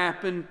to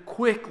happen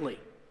quickly.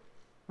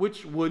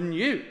 Which wouldn't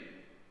you?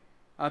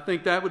 I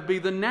think that would be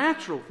the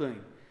natural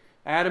thing.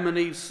 Adam and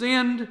Eve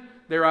sinned.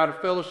 They're out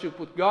of fellowship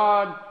with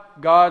God.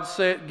 God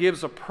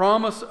gives a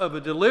promise of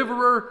a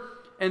deliverer.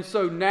 And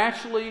so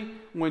naturally,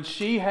 when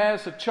she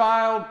has a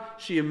child,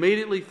 she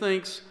immediately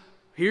thinks,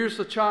 here's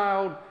the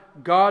child.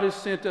 God has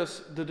sent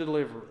us the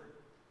deliverer.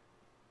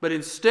 But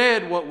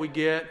instead, what we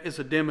get is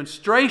a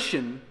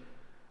demonstration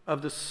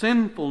of the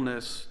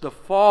sinfulness, the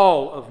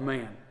fall of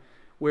man,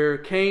 where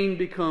Cain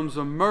becomes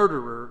a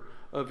murderer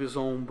of his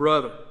own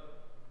brother.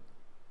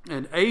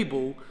 And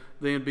Abel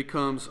then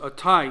becomes a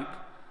type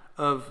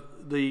of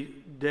the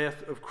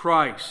death of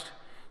Christ.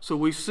 So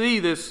we see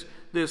this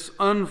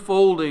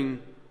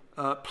unfolding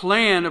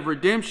plan of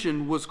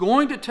redemption was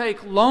going to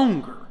take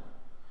longer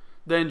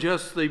than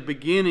just the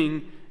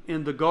beginning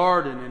in the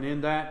garden and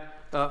in that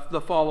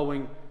the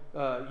following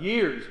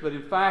years, but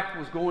in fact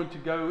was going to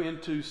go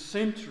into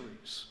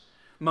centuries,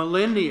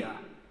 millennia.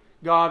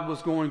 God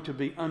was going to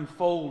be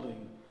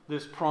unfolding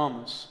this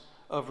promise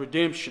of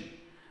redemption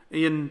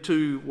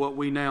into what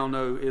we now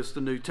know as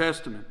the New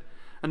Testament.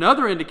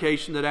 Another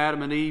indication that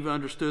Adam and Eve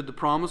understood the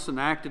promise and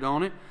acted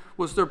on it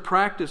was their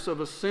practice of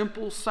a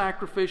simple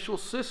sacrificial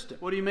system.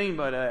 What do you mean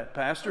by that,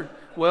 Pastor?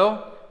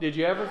 Well, did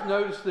you ever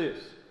notice this?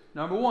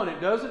 Number one,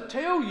 it doesn't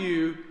tell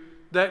you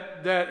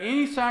that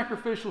any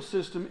sacrificial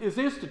system is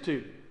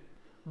instituted.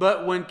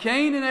 But when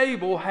Cain and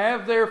Abel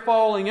have their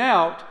falling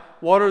out,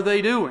 what are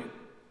they doing?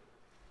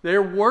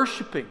 They're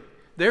worshiping.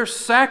 They're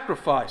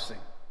sacrificing.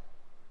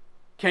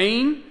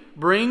 Cain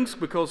brings,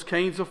 because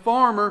Cain's a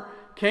farmer,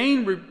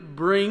 Cain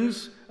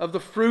brings of the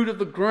fruit of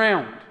the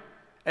ground.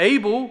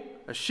 Abel,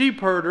 a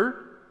sheep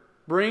herder,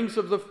 brings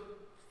of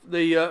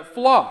the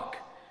flock.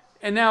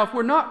 And now if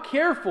we're not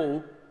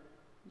careful,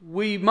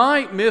 we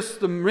might miss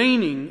the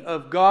meaning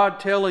of God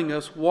telling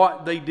us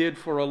what they did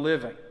for a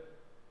living.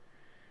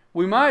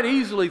 We might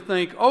easily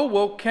think, oh,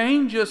 well,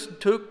 Cain just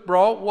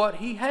brought what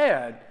he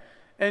had,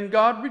 and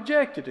God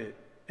rejected it.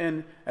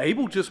 And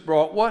Abel just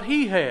brought what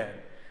he had.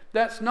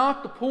 That's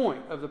not the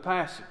point of the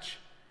passage.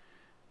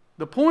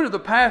 The point of the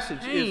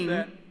passage is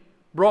that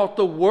brought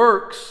the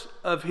works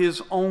of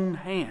his own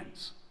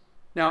hands.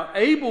 Now,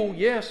 Abel,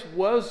 yes,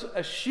 was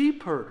a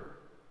sheep herder,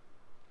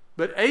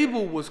 But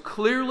Abel was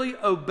clearly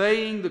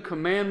obeying the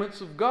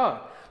commandments of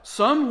God.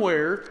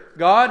 Somewhere,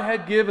 God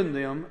had given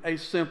them a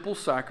simple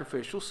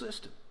sacrificial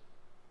system.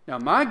 Now,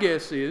 my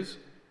guess is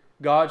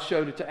God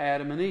showed it to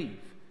Adam and Eve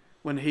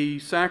when He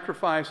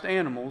sacrificed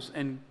animals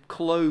and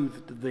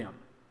clothed them.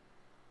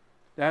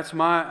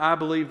 I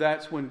believe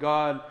that's when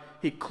God,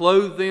 He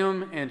clothed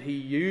them, and He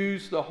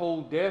used the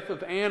whole death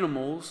of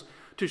animals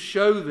to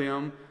show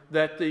them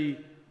that the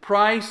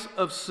price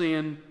of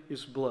sin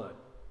is blood.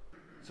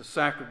 It's a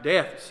sacred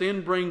death. Sin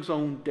brings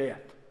on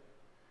death.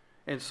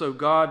 And so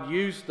God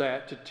used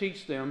that to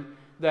teach them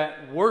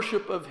that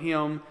worship of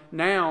Him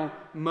now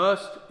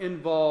must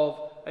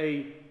involve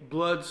a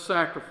blood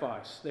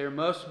sacrifice. There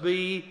must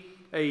be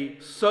a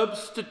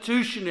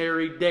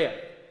substitutionary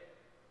death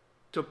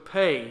to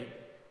pay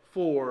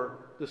for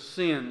the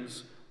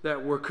sins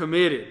that were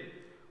committed.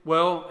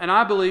 Well, and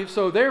I believe,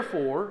 so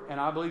therefore, and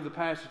I believe the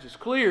passage is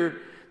clear,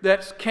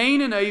 that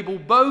Cain and Abel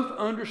both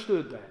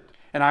understood that.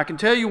 And I can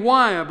tell you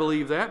why I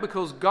believe that,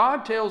 because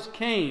God tells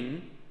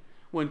Cain,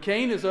 when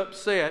Cain is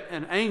upset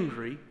and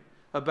angry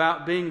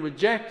about being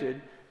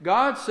rejected,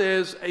 God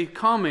says a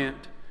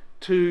comment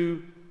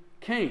to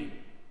Cain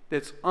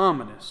that's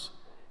ominous.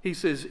 He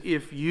says,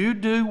 if you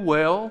do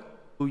well,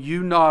 will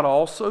you not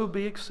also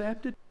be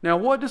accepted? Now,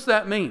 what does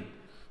that mean?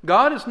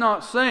 God is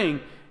not saying,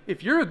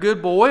 if you're a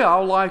good boy,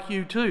 I'll like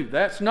you too.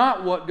 That's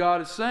not what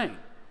God is saying.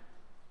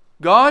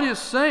 God is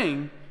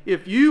saying,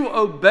 if you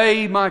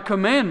obey my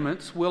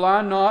commandments, will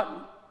I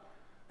not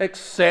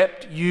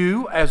accept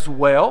you as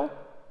well?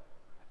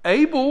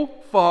 Abel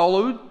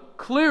followed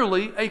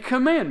clearly a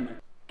commandment.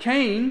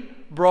 Cain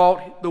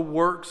brought the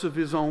works of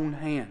his own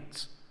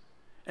hands.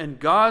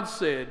 And God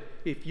said,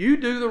 if you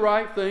do the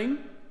right thing,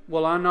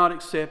 will I not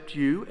accept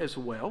you as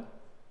well?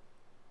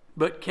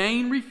 But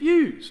Cain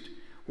refused.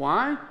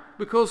 Why?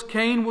 Because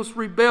Cain was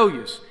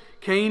rebellious.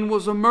 Cain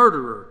was a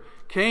murderer.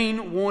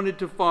 Cain wanted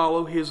to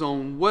follow his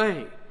own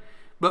way.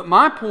 But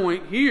my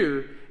point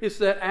here is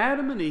that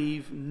Adam and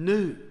Eve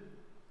knew.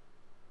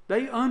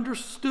 They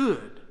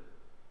understood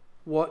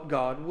what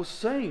God was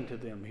saying to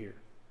them here.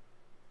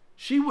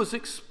 She was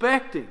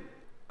expecting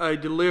a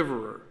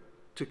deliverer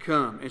to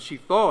come, and she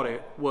thought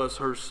it was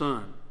her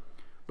son.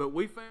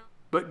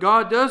 But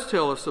God does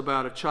tell us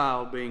about a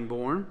child being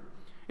born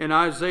in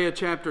Isaiah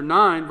chapter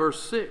 9,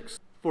 verse 6.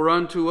 For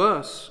unto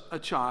us a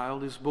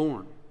child is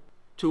born,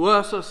 to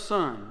us a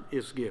son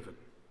is given,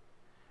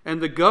 and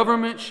the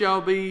government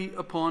shall be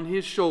upon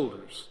his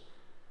shoulders,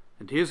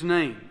 and his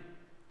name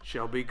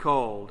shall be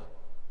called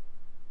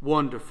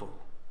Wonderful,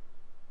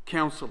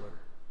 Counselor,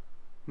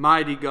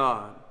 Mighty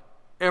God,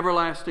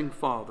 Everlasting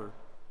Father,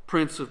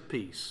 Prince of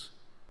Peace.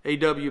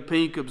 A.W.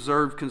 Pink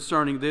observed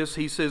concerning this,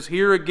 he says,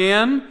 here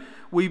again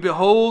we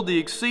behold the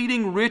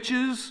exceeding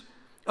riches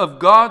of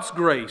God's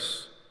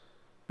grace.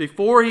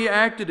 Before He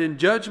acted in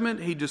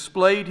judgment, He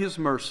displayed His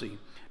mercy.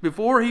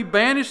 Before He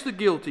banished the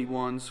guilty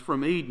ones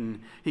from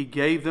Eden, He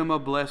gave them a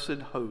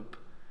blessed hope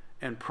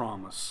and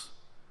promise.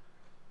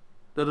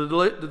 The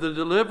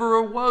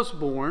deliverer was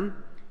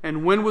born.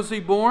 And when was He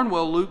born?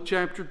 Well, Luke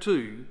chapter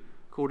 2,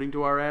 according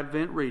to our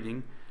Advent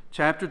reading,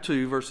 chapter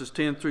 2, verses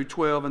 10 through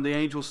 12, and the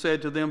angel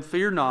said to them,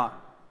 fear not,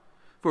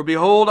 for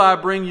behold, I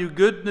bring you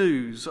good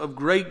news of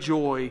great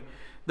joy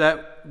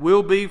that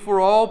will be for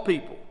all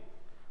people.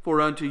 For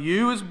unto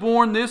you is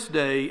born this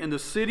day in the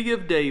city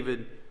of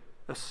David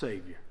a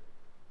Savior,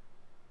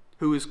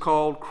 who is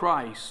called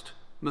Christ,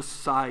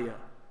 Messiah,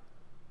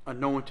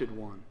 Anointed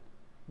One,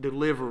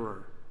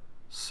 Deliverer,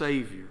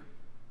 Savior,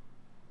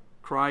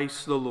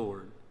 Christ the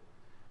Lord.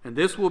 And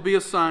this will be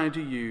a sign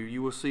to you.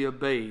 You will see a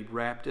babe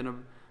wrapped in a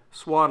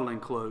swaddling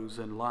clothes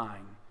and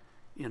lying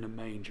in a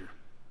manger.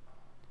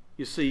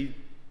 You see,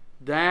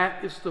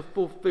 that is the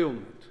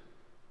fulfillment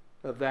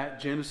of that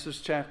Genesis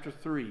chapter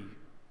 3,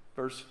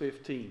 verse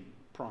 15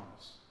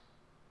 promise.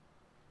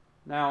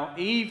 Now,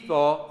 Eve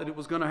thought that it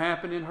was going to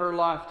happen in her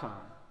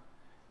lifetime.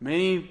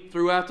 Many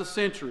throughout the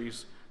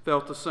centuries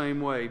felt the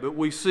same way. But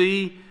we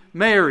see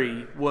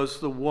Mary was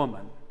the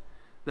woman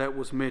that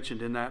was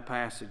mentioned in that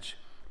passage.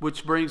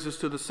 Which brings us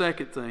to the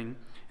second thing,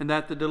 and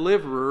that the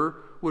deliverer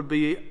would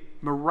be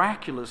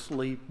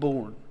miraculously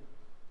born.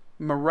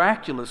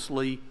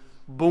 Miraculously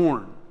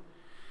born.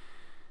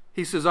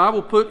 He says, I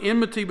will put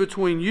enmity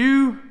between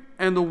you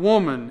and the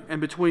woman, and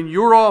between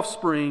your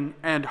offspring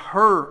and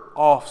her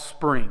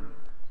offspring.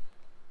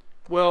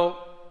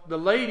 Well, the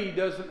lady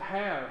doesn't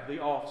have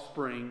the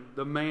offspring,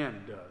 the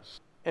man does.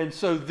 And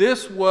so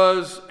this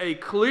was a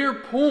clear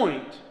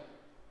point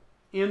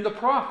in the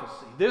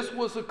prophecy. This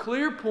was a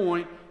clear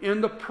point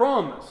in the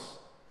promise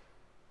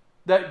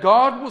that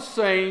God was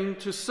saying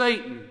to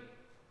Satan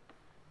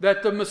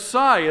that the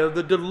Messiah,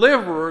 the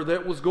deliverer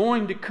that was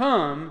going to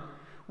come,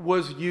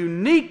 was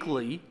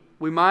uniquely,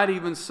 we might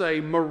even say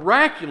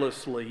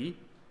miraculously,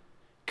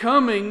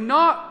 coming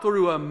not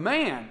through a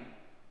man,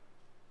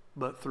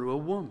 but through a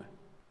woman.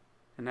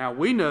 And now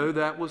we know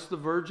that was the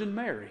Virgin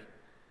Mary.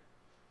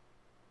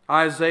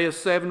 Isaiah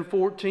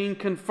 7:14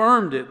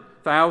 confirmed it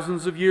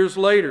thousands of years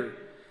later.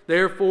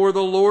 Therefore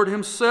the Lord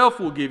Himself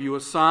will give you a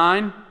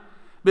sign.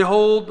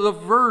 Behold, the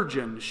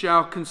virgin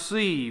shall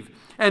conceive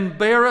and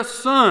bear a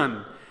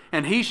son,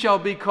 and he shall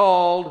be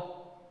called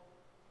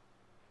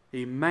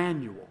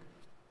Emmanuel,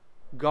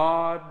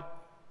 God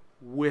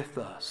with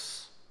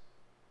us.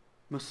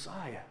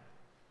 Messiah,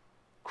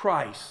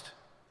 Christ,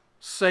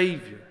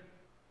 Savior.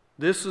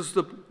 This is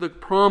the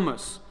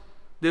promise.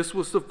 This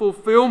was the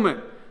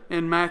fulfillment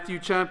in Matthew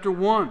chapter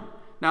 1.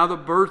 Now the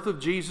birth of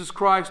Jesus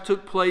Christ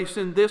took place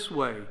in this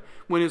way.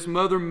 When his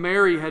mother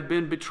Mary had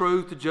been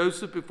betrothed to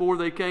Joseph before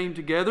they came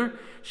together,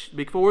 she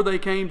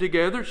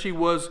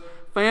was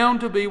found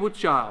to be with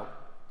child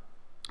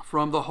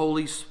from the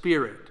Holy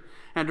Spirit.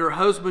 And her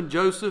husband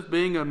Joseph,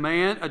 being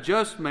a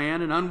just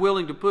man and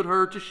unwilling to put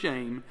her to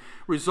shame,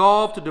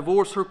 resolved to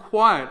divorce her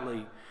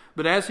quietly.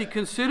 But as he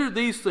considered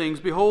these things,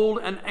 behold,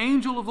 an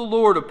angel of the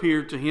Lord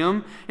appeared to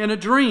him in a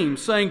dream,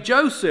 saying,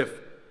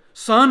 Joseph,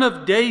 son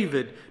of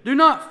David, do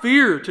not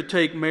fear to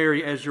take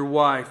Mary as your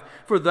wife,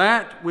 for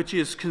that which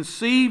is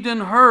conceived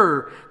in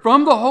her is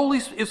from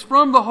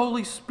the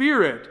Holy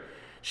Spirit.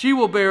 She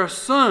will bear a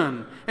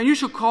son, and you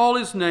shall call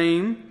his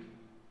name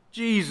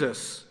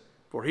Jesus,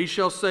 for he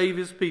shall save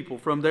his people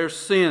from their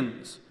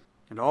sins.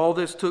 And all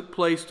this took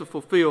place to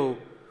fulfill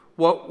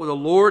what the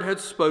Lord had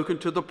spoken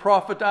to the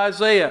prophet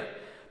Isaiah.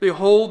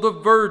 Behold, the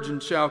virgin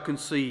shall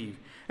conceive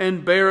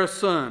and bear a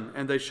son,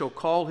 and they shall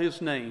call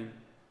his name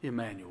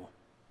Emmanuel.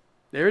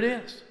 There it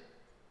is.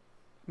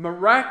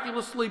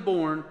 Miraculously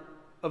born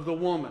of the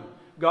woman.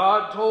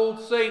 God told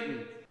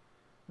Satan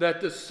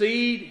that his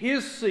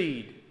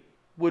seed,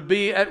 would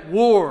be at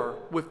war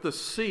with the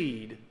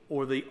seed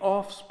or the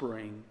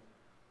offspring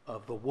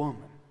of the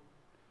woman.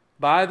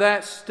 By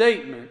that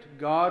statement,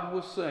 God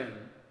was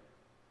saying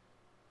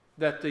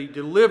that the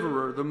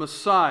deliverer, the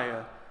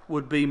Messiah,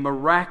 would be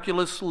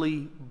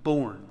miraculously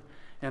born.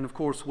 And of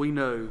course, we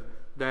know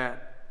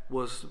that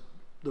was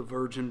the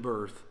virgin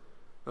birth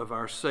of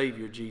our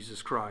Savior,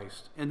 Jesus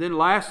Christ. And then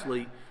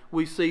lastly,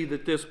 we see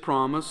that this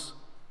promise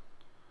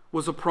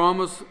was a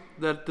promise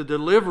that the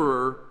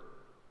deliverer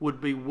would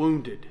be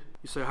wounded.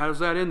 You say, how is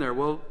that in there?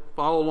 Well,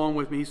 follow along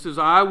with me. He says,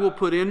 I will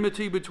put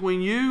enmity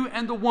between you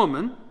and the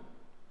woman,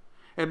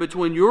 and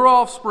between your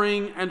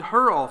offspring and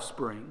her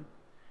offspring.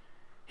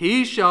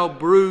 He shall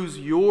bruise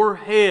your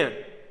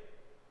head,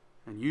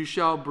 and you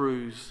shall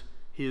bruise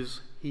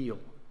his heel.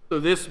 So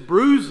this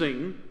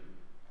bruising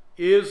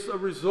is a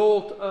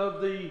result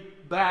of the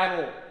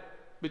battle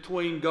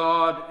between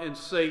God and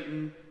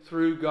Satan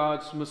through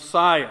God's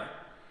Messiah.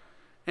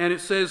 And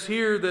it says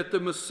here that the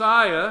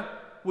Messiah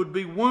would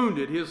be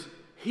wounded. His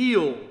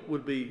heel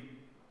would be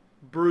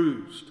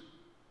bruised.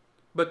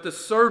 But the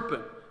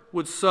serpent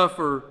would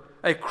suffer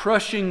a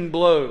crushing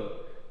blow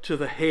to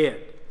the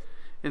head.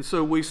 And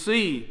so we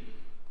see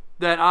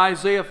that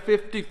Isaiah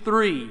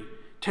 53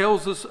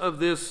 tells us of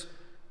this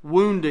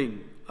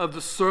wounding of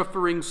the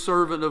suffering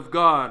servant of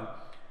God,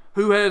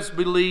 who has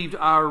believed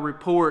our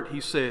report, he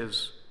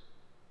says.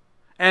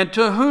 And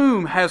to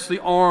whom has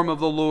the arm of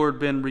the Lord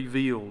been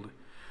revealed?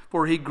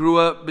 For he grew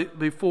up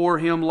before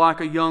him like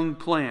a young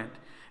plant,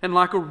 and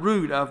like a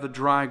root out of the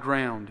dry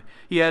ground.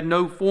 He had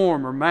no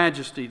form or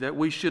majesty that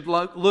we should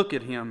look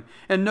at him,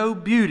 and no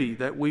beauty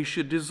that we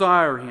should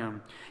desire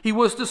him. He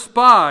was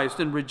despised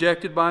and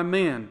rejected by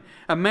men,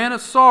 a man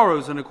of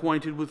sorrows and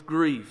acquainted with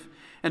grief.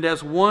 And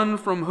as one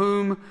from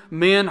whom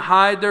men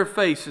hide their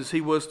faces, he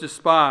was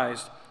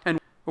despised, and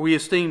we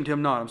esteemed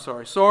him not.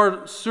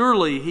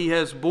 Surely he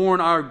has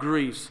borne our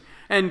griefs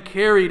and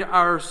carried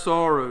our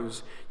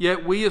sorrows.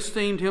 Yet we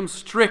esteemed him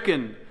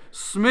stricken,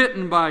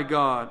 smitten by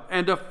God,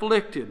 and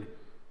afflicted.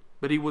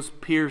 But he was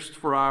pierced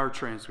for our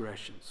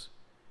transgressions.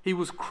 He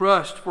was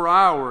crushed for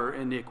our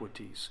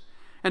iniquities.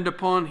 And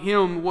upon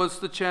him was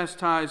the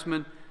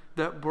chastisement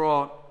that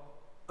brought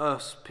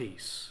us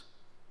peace.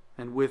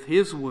 And with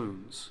his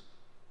wounds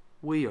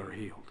we are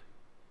healed.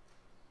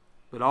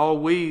 But all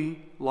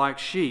we, like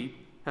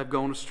sheep, have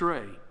gone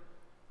astray.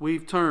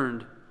 We've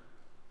turned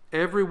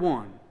every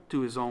one to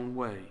his own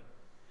way.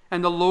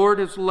 And the Lord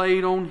has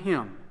laid on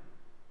him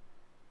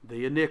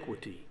the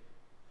iniquity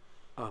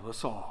of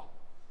us all.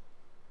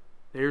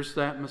 There's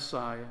that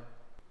Messiah.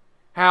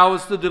 How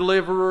is the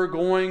deliverer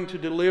going to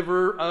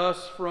deliver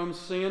us from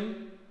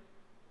sin?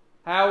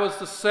 How is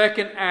the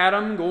second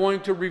Adam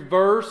going to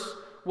reverse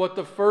what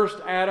the first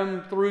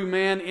Adam threw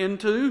man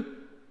into?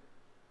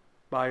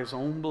 By his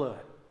own blood,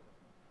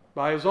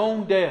 by his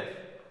own death.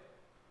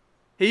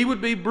 He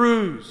would be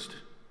bruised,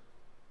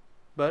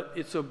 but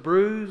it's a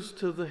bruise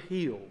to the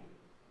heel,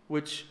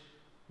 which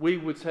we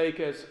would take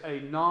as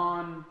a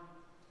non-finishing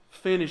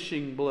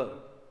blow.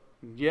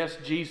 Yes,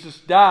 Jesus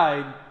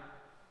died,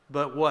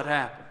 but what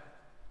happened?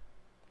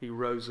 He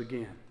rose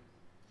again.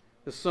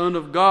 The Son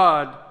of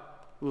God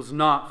was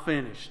not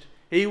finished.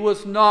 He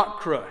was not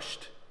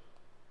crushed.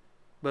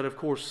 But of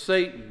course,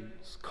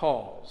 Satan's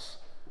cause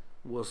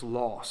was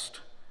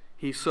lost.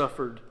 He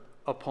suffered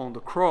upon the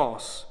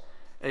cross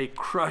a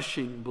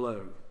crushing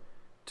blow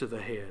to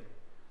the head.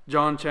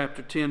 John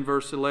chapter 10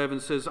 verse 11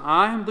 says,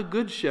 I am the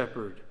good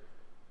shepherd.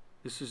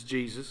 This is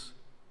Jesus.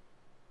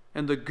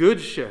 And the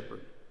good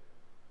shepherd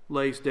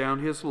lays down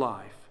his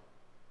life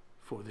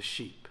for the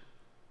sheep.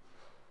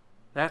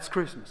 That's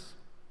Christmas.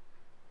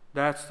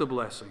 That's the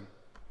blessing.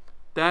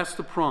 That's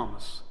the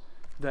promise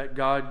that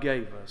God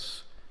gave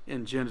us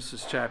in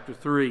Genesis chapter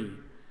 3.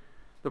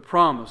 The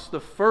promise,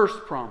 the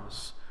first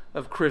promise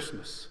of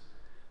Christmas.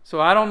 So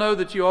I don't know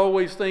that you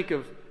always think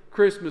of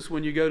Christmas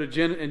when you go to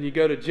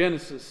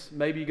Genesis.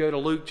 Maybe you go to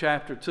Luke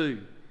chapter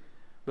 2.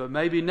 But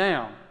maybe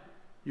now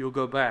you'll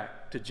go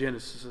back to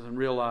Genesis and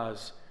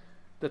realize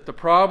that the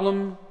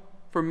problem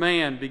for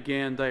man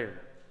began there.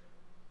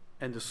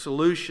 And the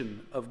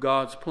solution of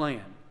God's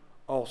plan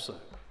also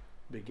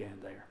began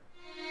there.